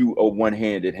you can do a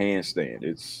one-handed handstand.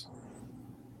 It's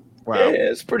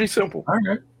it's pretty simple. All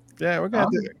right. Yeah, we're gonna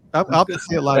do it. I'll have to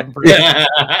see it live.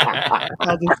 I'll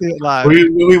have to see it live.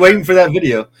 We waiting for that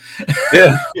video.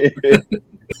 Yeah.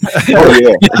 Oh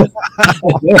yeah.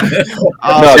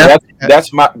 No,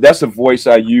 that's a voice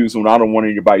I use when I don't want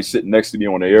anybody sitting next to me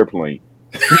on the airplane.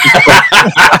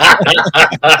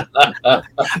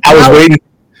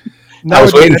 I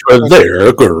was waiting for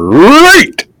they're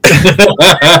great.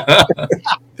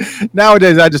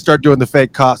 Nowadays, I just start doing the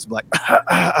fake coughs. I'm like,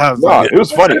 it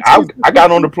was funny. I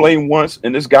got on the plane once,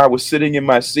 and this guy was sitting in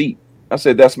my seat. I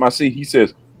said, "That's my seat." He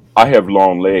says, "I have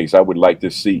long legs. I would like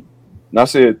this seat." And I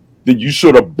said, "Then you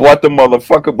should have bought the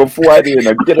motherfucker before I did.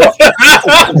 Now get up."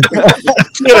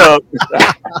 Get up.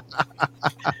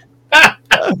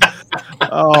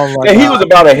 Oh my And he God. was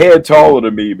about a head taller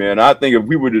than me, man. I think if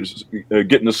we were just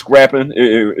getting a scrapping,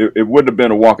 it wouldn't have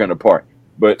been a walk in the park.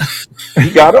 But he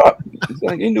got up.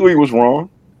 He knew he was wrong.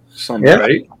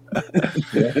 Right?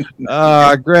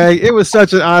 Greg, it was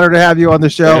such an honor to have you on the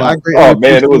show. Yeah. I greatly Oh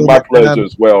man, it was my appreciate pleasure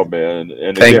as well, man.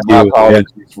 And Thank again, my you.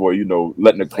 apologies for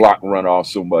letting the clock run off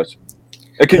so much.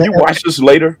 And can you watch this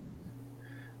later?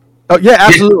 Oh yeah,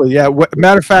 absolutely. Yeah.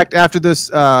 Matter of fact, after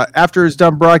this, after it's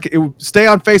done, broadcast, it will stay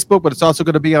on Facebook, but it's also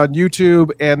going to be on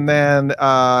YouTube, and then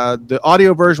the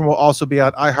audio version will also be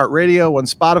on iHeartRadio, on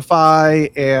Spotify,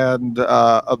 and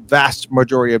a vast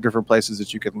majority of different places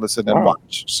that you can listen and Wow.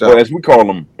 watch. So Well, as we call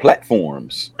them,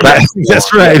 platforms.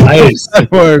 that's right. Nice.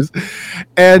 Platforms.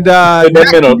 And And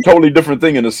that meant a totally different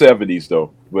thing in the 70s,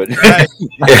 though. But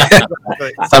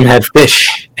Some had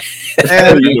fish.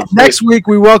 and next week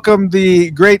we welcome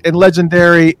the great and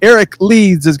legendary Eric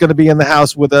Leeds is going to be in the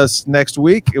house with us next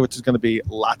week, which is going to be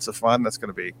lots of fun. That's going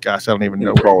to be, gosh, I don't even know.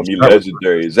 you're calling me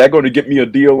legendary. Is that going to get me a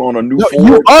deal on a new No, Ford?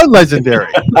 you are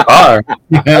legendary. Are.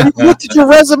 You looked at your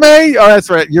resume. Oh, that's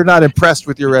right. You're not impressed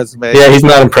with your resume. Yeah, he's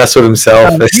not impressed with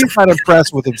himself. He's not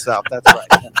impressed with himself. That's right.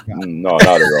 No,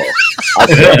 not at all.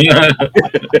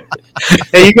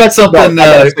 Hey, you got No, I something?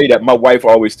 gotta say that my wife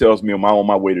always tells me on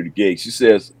my way to the gig. She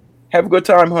says, "Have a good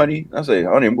time, honey." I say,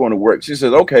 "Honey, I'm going to work." She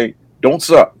says, "Okay, don't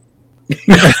suck."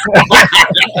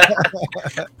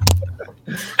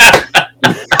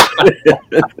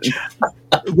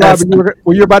 Rob,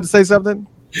 were you about to say something?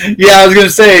 Yeah, I was gonna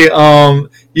say,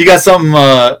 you got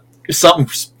something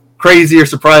crazy or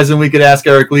surprising we could ask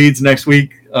Eric Leeds next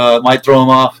week? Might throw him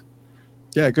off.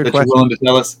 Yeah, good That question. you're willing to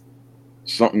tell us?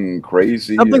 Something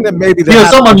crazy. Something that maybe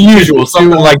Something unusual,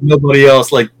 something like nobody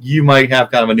else, like you might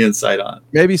have kind of an insight on.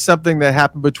 maybe something that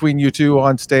happened between you two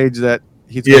on stage that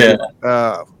he's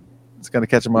it's going to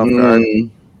catch him off guard.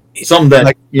 Something that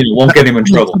Like- won't get him in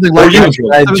trouble, Something or like you in that.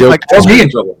 trouble, Something like or me in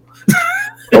trouble.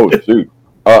 Oh shoot.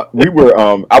 We were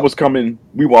I was coming,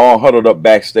 we were all huddled up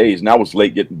backstage, and I was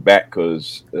late getting back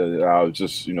because I was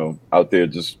just out there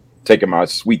just taking my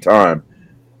sweet time.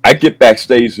 I get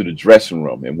backstage to the dressing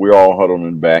room, and we're all huddled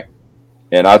in the back,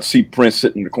 and I see Prince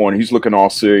sitting in the corner. He's looking all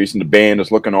serious, and the band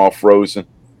is looking all frozen.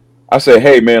 I say,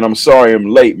 "Hey man, I'm sorry I'm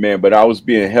late, man, but I was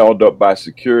being held up by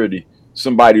security.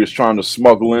 Somebody was trying to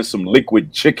smuggle in some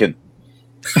liquid chicken."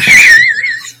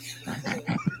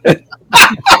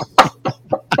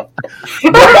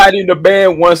 Nobody in the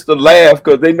band wants to laugh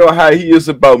because they know how he is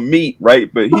about meat,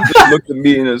 right? But he just looked at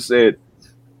me and said,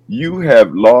 "You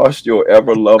have lost your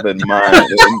ever loving mind."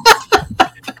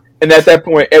 And at that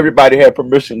point, everybody had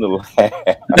permission to laugh.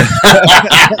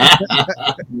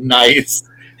 Nice.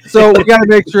 So we got to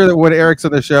make sure that when Eric's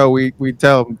on the show, we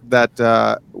tell him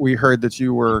that we heard that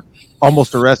you were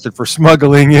almost arrested for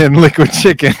smuggling in liquid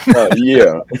chicken.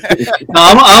 Yeah. No,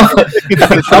 I'm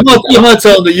gonna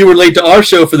tell him that you were late to our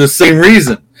show for the same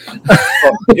reason.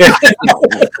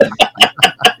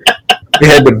 We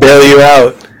had to bail you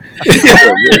out.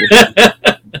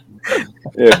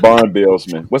 Yeah, Bond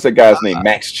Billsman. What's that guy's name?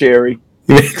 Max Cherry?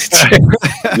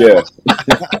 Yeah.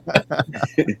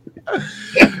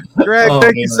 Greg, Oh,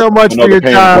 thank you man. so much for Another your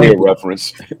time. Pangea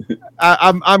reference.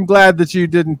 I'm glad that you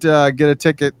didn't get a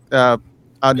ticket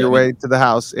on your way to the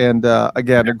house. And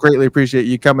again, I greatly appreciate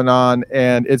you coming on.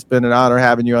 And it's been an honor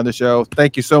having you on the show.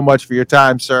 Thank you so much for your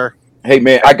time, sir. Hey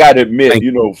man, I gotta admit,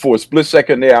 Thank for a split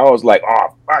second there, I was like,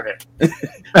 "Oh, fuck it."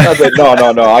 I was like, "No,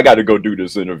 I got to go do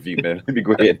this interview, man. Let me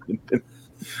go ahead."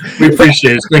 We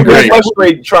appreciate it. It's been It was great.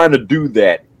 frustrating trying to do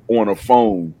that on a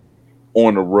phone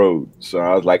on the road. So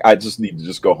I was like, I just need to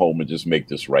just go home and just make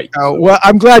this right. So, Well,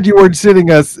 I'm glad you weren't sitting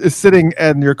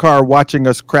in your car watching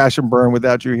us crash and burn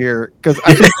without you here, because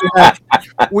I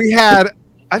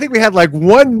think we had like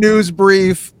one news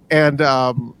brief and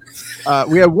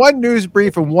we had one news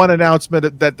brief and one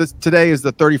announcement that today is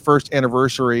the 31st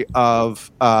anniversary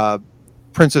of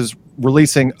Prince's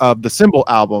releasing of the Symbol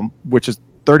album, which is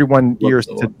 31 years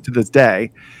to this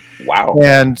day. wow.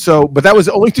 And so, but that was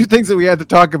the only two things that we had to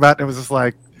talk about. And it was just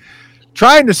like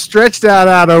trying to stretch that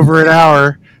out over an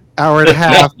hour and a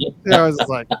half. I was just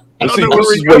like, And see, this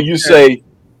is where you say,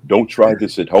 "Don't try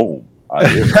this at home. I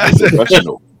am a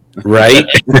professional." Right?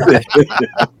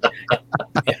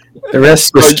 The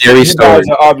rest was scary You stories. guys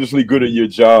are obviously good at your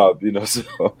job, So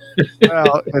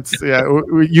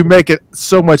well, you make it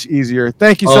so much easier.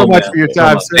 Thank you so Oh, much man. for your So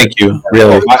time, much. sir. Thank you. Really.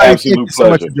 My Everybody, absolute thank you so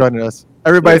much pleasure. for joining us.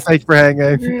 Everybody, Yeah. thank you for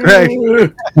hanging. Greg,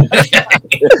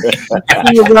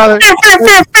 see you, brother.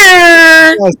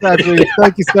 Yes, absolutely.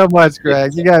 Thank you so much,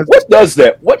 Greg. You guys, what does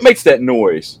that? What makes that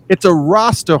noise? it's a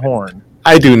Rasta horn.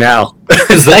 I do now.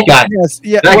 Is that guy? Yes,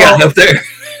 yeah. That Well, guy up there.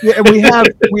 yeah, and we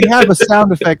have a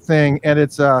sound effect thing, and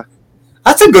it's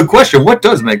That's a good question. What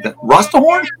does make that? Rasta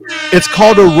horn? It's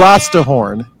called a Rasta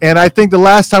horn, and I think the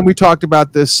last time we talked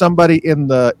about this, somebody in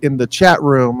the chat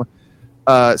room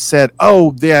said,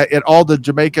 "Oh, yeah, at all the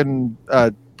Jamaican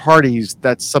parties,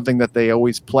 that's something that they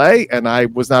always play," and I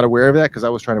was not aware of that because I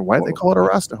was trying to why did they call it a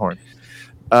Rasta horn?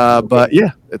 But yeah,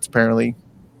 it's apparently.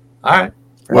 All right.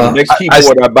 Well, the next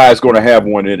keyboard I buy is going to have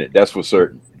one in it. That's for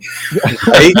certain.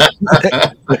 Right?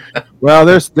 Well,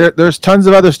 there's tons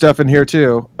of other stuff in here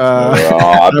too.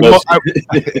 I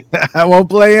I won't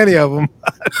play any of them.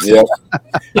 yeah.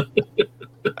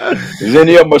 Is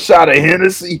any of them a shot of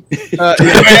Hennessy?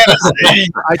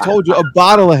 I told you, a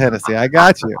bottle of Hennessy. I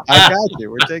got you.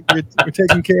 We're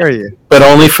taking care of you. But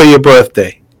only for your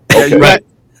birthday. Okay. Right.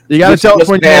 You got to tell us Let's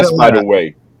when you pass, get it. by the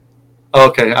way.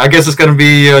 Okay. I guess it's going to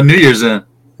be New Year's then.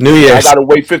 New I Year's. got to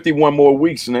wait 51 more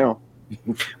weeks now.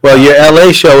 Well, your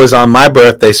LA show is on my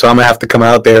birthday, so I'm going to have to come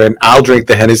out there and I'll drink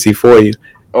the Hennessy for you.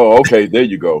 Oh, okay. There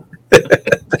you go.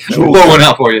 We'll pour one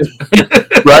out for you.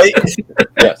 Right?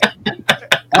 Yes.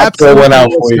 I'll pour one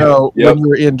out Absolutely. for you. So Yep. when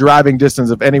you're in driving distance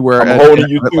of anywhere, I'm at- holding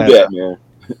you to Atlanta. that, man.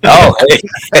 Oh, hey.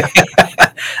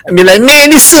 I'd be like, man,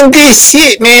 this is some good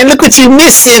shit, man. Look what you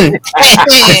missing.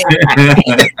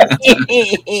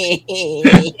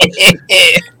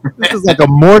 This is like a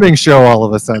morning show all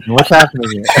of a sudden. What's happening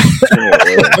here? Yeah,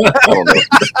 I don't know.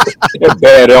 That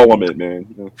bad element, man.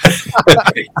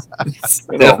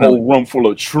 And a whole room full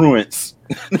of truants.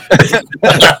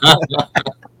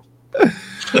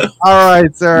 All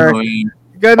right, sir.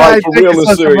 Good All right, night. for Thank real you and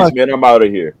so serious, much. man. I'm out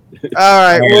of here. All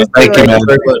right. We'll Thank you, man.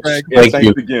 Greg. Yeah, Thank thanks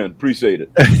you. again. Appreciate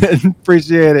it.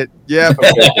 Appreciate it. Yep.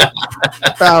 Okay.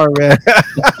 Power, man.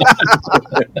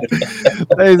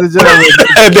 Ladies and gentlemen.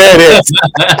 There it is.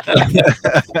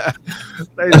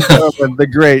 Ladies and gentlemen, the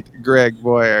great Greg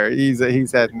Boyer. He's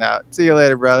heading out. See you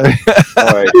later, brother.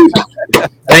 All right.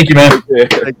 Thank you, man. Yeah.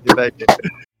 Thank you.